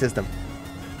be a rigged system.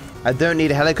 I don't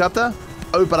need a helicopter.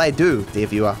 Oh, but I do, dear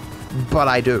viewer. But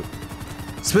I do.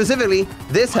 Specifically,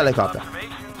 this helicopter.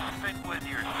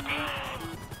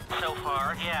 So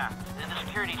far, yeah. The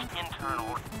security's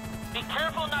internal. Be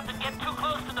careful not to get too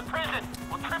close to the prison.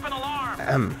 We'll trip an alarm.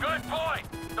 Good point.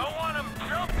 Don't want them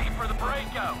jumpy for the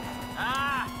breakout.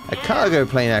 A cargo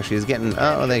plane actually is getting.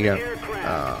 Oh, there you go.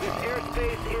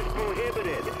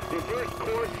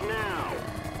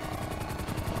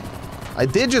 I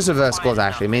did just reverse course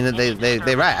actually. I mean,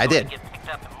 they're right. I did.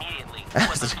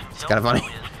 It's kind of funny.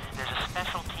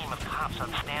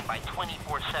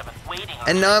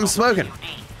 And now I'm smoking.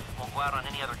 Won't go out on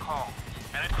any other call.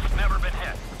 And it's never been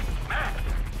hit. Man,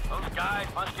 those guys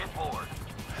must get bored.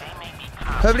 They may be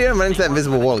cops. Hopefully I don't run into that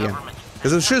invisible wall again.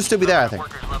 Because it should still be there, I think.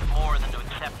 Workers love more than to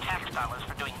accept tax dollars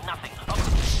for doing nothing.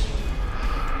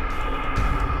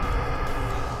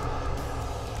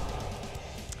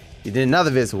 You did another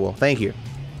visible wall. Thank you.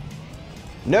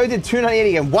 No, did 298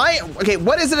 again. Why? Okay,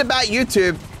 what is it about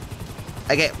YouTube?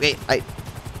 Okay, wait.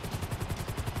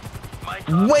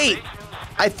 Wait.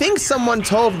 I think someone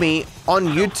told me on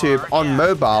YouTube, on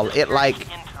mobile, it like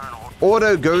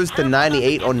auto goes to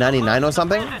 98 or 99 or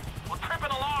something.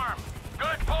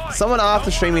 Someone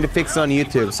after streaming to fix it on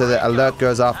YouTube so the alert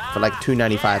goes off for like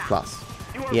 295 plus.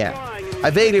 Yeah. I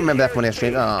vaguely remember that when I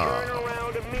streamed. Oh.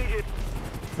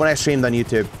 When I streamed on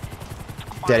YouTube.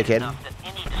 Dedicated.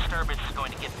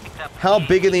 How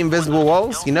big are the invisible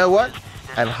walls? You know what?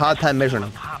 I have a hard time measuring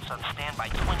them.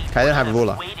 I don't have a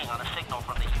ruler.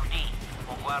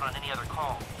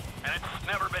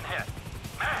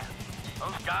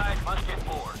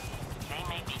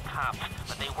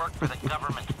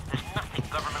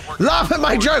 Laugh at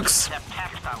my jokes!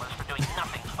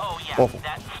 Awful.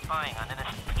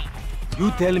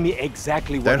 You tell me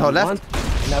exactly what you want,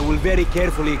 and I will very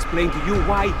carefully explain to you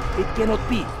why it cannot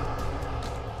be.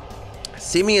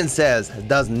 Simeon says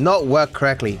does not work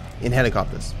correctly in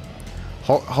helicopters.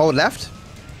 Hold left.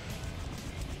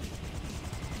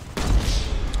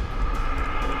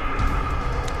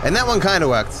 And that one kind of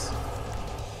works.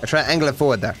 I try to angle it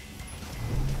forward there.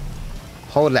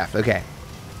 Hold left, okay.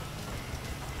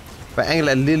 If I angle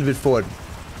it a little bit forward.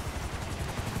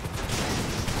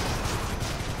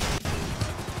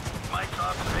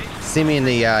 Simeon,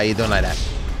 you don't like that.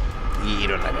 You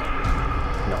don't like that.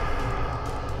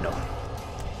 No.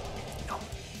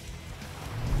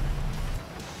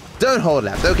 Don't hold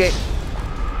left, okay.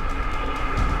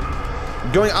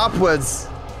 Going upwards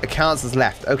accounts as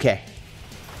left, okay.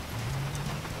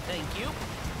 Thank you.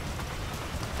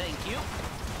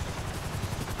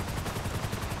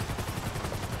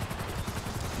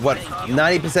 What,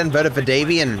 90% voted for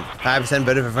Davey and 5%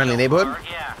 voted for Friendly Neighborhood?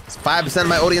 5% of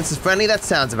my audience is friendly? That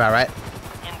sounds about right.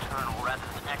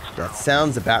 That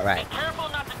sounds about right.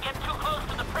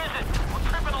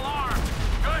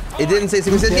 It didn't say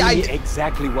something. It said, tell me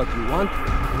exactly what you want,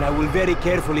 and I will very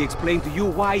carefully explain to you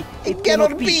why it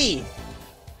cannot be.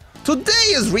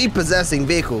 Today is repossessing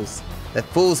vehicles that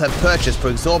fools have purchased for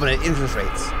exorbitant interest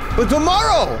rates. But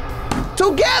tomorrow,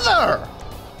 together!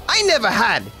 I never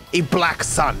had a black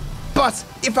son, but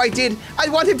if I did,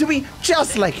 I'd want him to be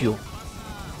just like you.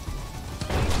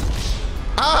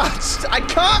 I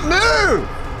can't move!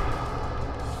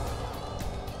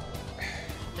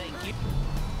 Thank you.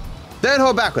 Don't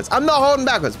hold backwards. I'm not holding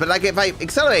backwards, but like if I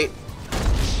accelerate,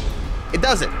 it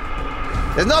does it.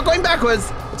 It's not going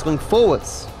backwards, it's going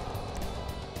forwards.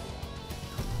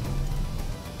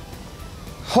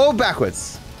 Hold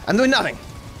backwards. I'm doing nothing.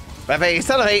 But if I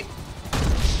accelerate,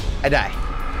 I die.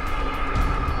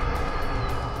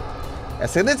 Yeah,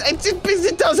 so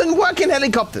it doesn't work in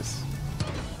helicopters.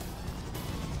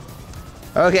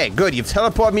 Okay, good. You've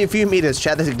teleported me a few meters,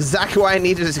 chat. That's exactly why I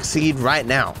needed to succeed right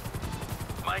now.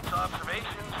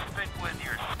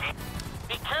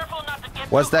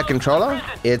 What's that controller?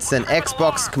 It's an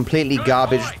Xbox completely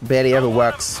garbage, barely ever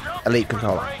works Elite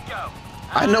controller.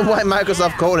 I don't know why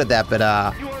Microsoft called it that, but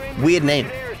weird name.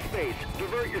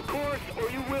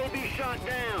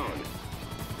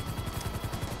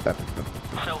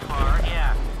 So far,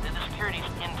 yeah. The security's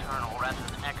internal rather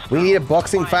than external. We need a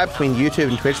boxing fight between YouTube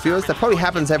and Twitch viewers. That probably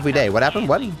happens every day. What happened?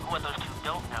 What?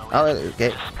 Oh,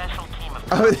 okay.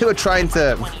 Oh, they were trying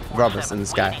to rob us in the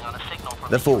sky.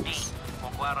 The fools.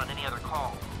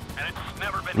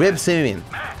 Rib Simeon.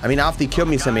 I mean, after he killed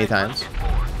me so many times.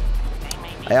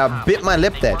 I bit my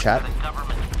lip there, chat.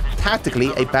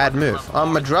 tactically a bad move.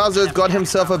 Madrazo's got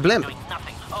himself a blimp.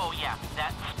 Oh yeah,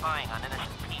 that's spying on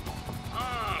innocent people.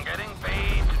 Getting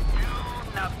paid to do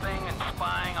nothing and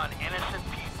spying on innocent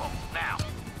people. Now,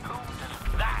 who does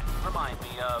that remind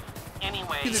me of?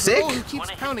 Anyway, there's a girl who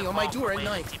keeps pounding on my door at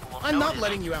night. I'm not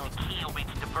letting you out.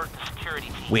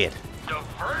 Weird.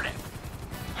 Divert it?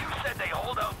 You said they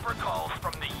hold out for calls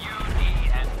from the UD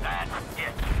and that's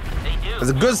it. They do. It was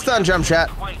a good stun jump,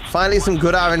 chat. Finally some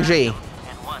good RNG.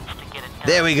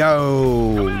 There we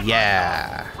go.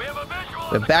 Yeah.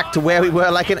 We're back to where we were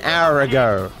like an hour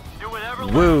ago.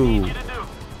 Woo.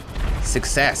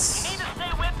 Success.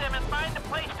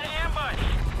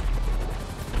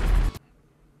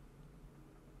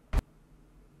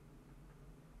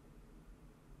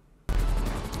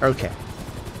 Okay.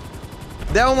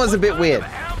 That one was a bit weird.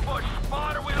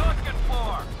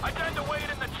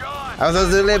 I was a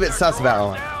little bit sus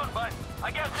about that one.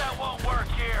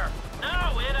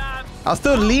 I was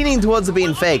still leaning towards it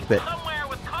being fake, but...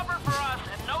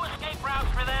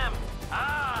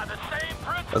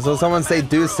 I saw someone say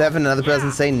do 7, another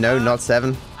person say no, not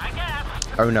 7.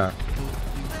 Oh no.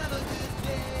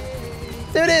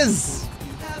 There it is!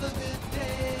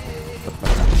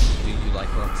 Do you like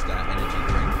Rockstar energy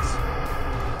drinks?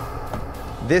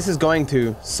 This is going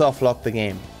to soft lock the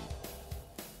game.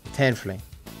 Potentially.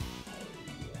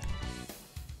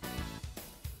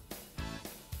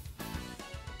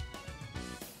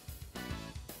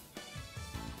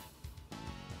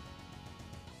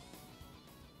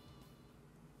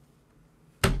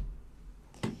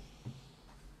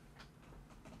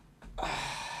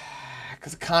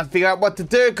 Because I can't figure out what to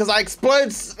do because I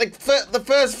explode like the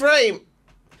first frame.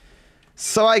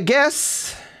 So I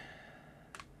guess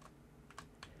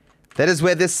that is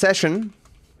where this session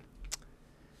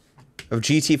of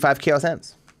GT5 Chaos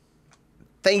ends.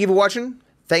 Thank you for watching.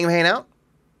 Thank you for hanging out.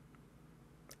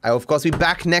 I will of course be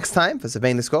back next time for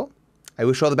surveying the score. I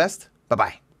wish you all the best.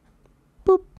 Bye-bye. Boop.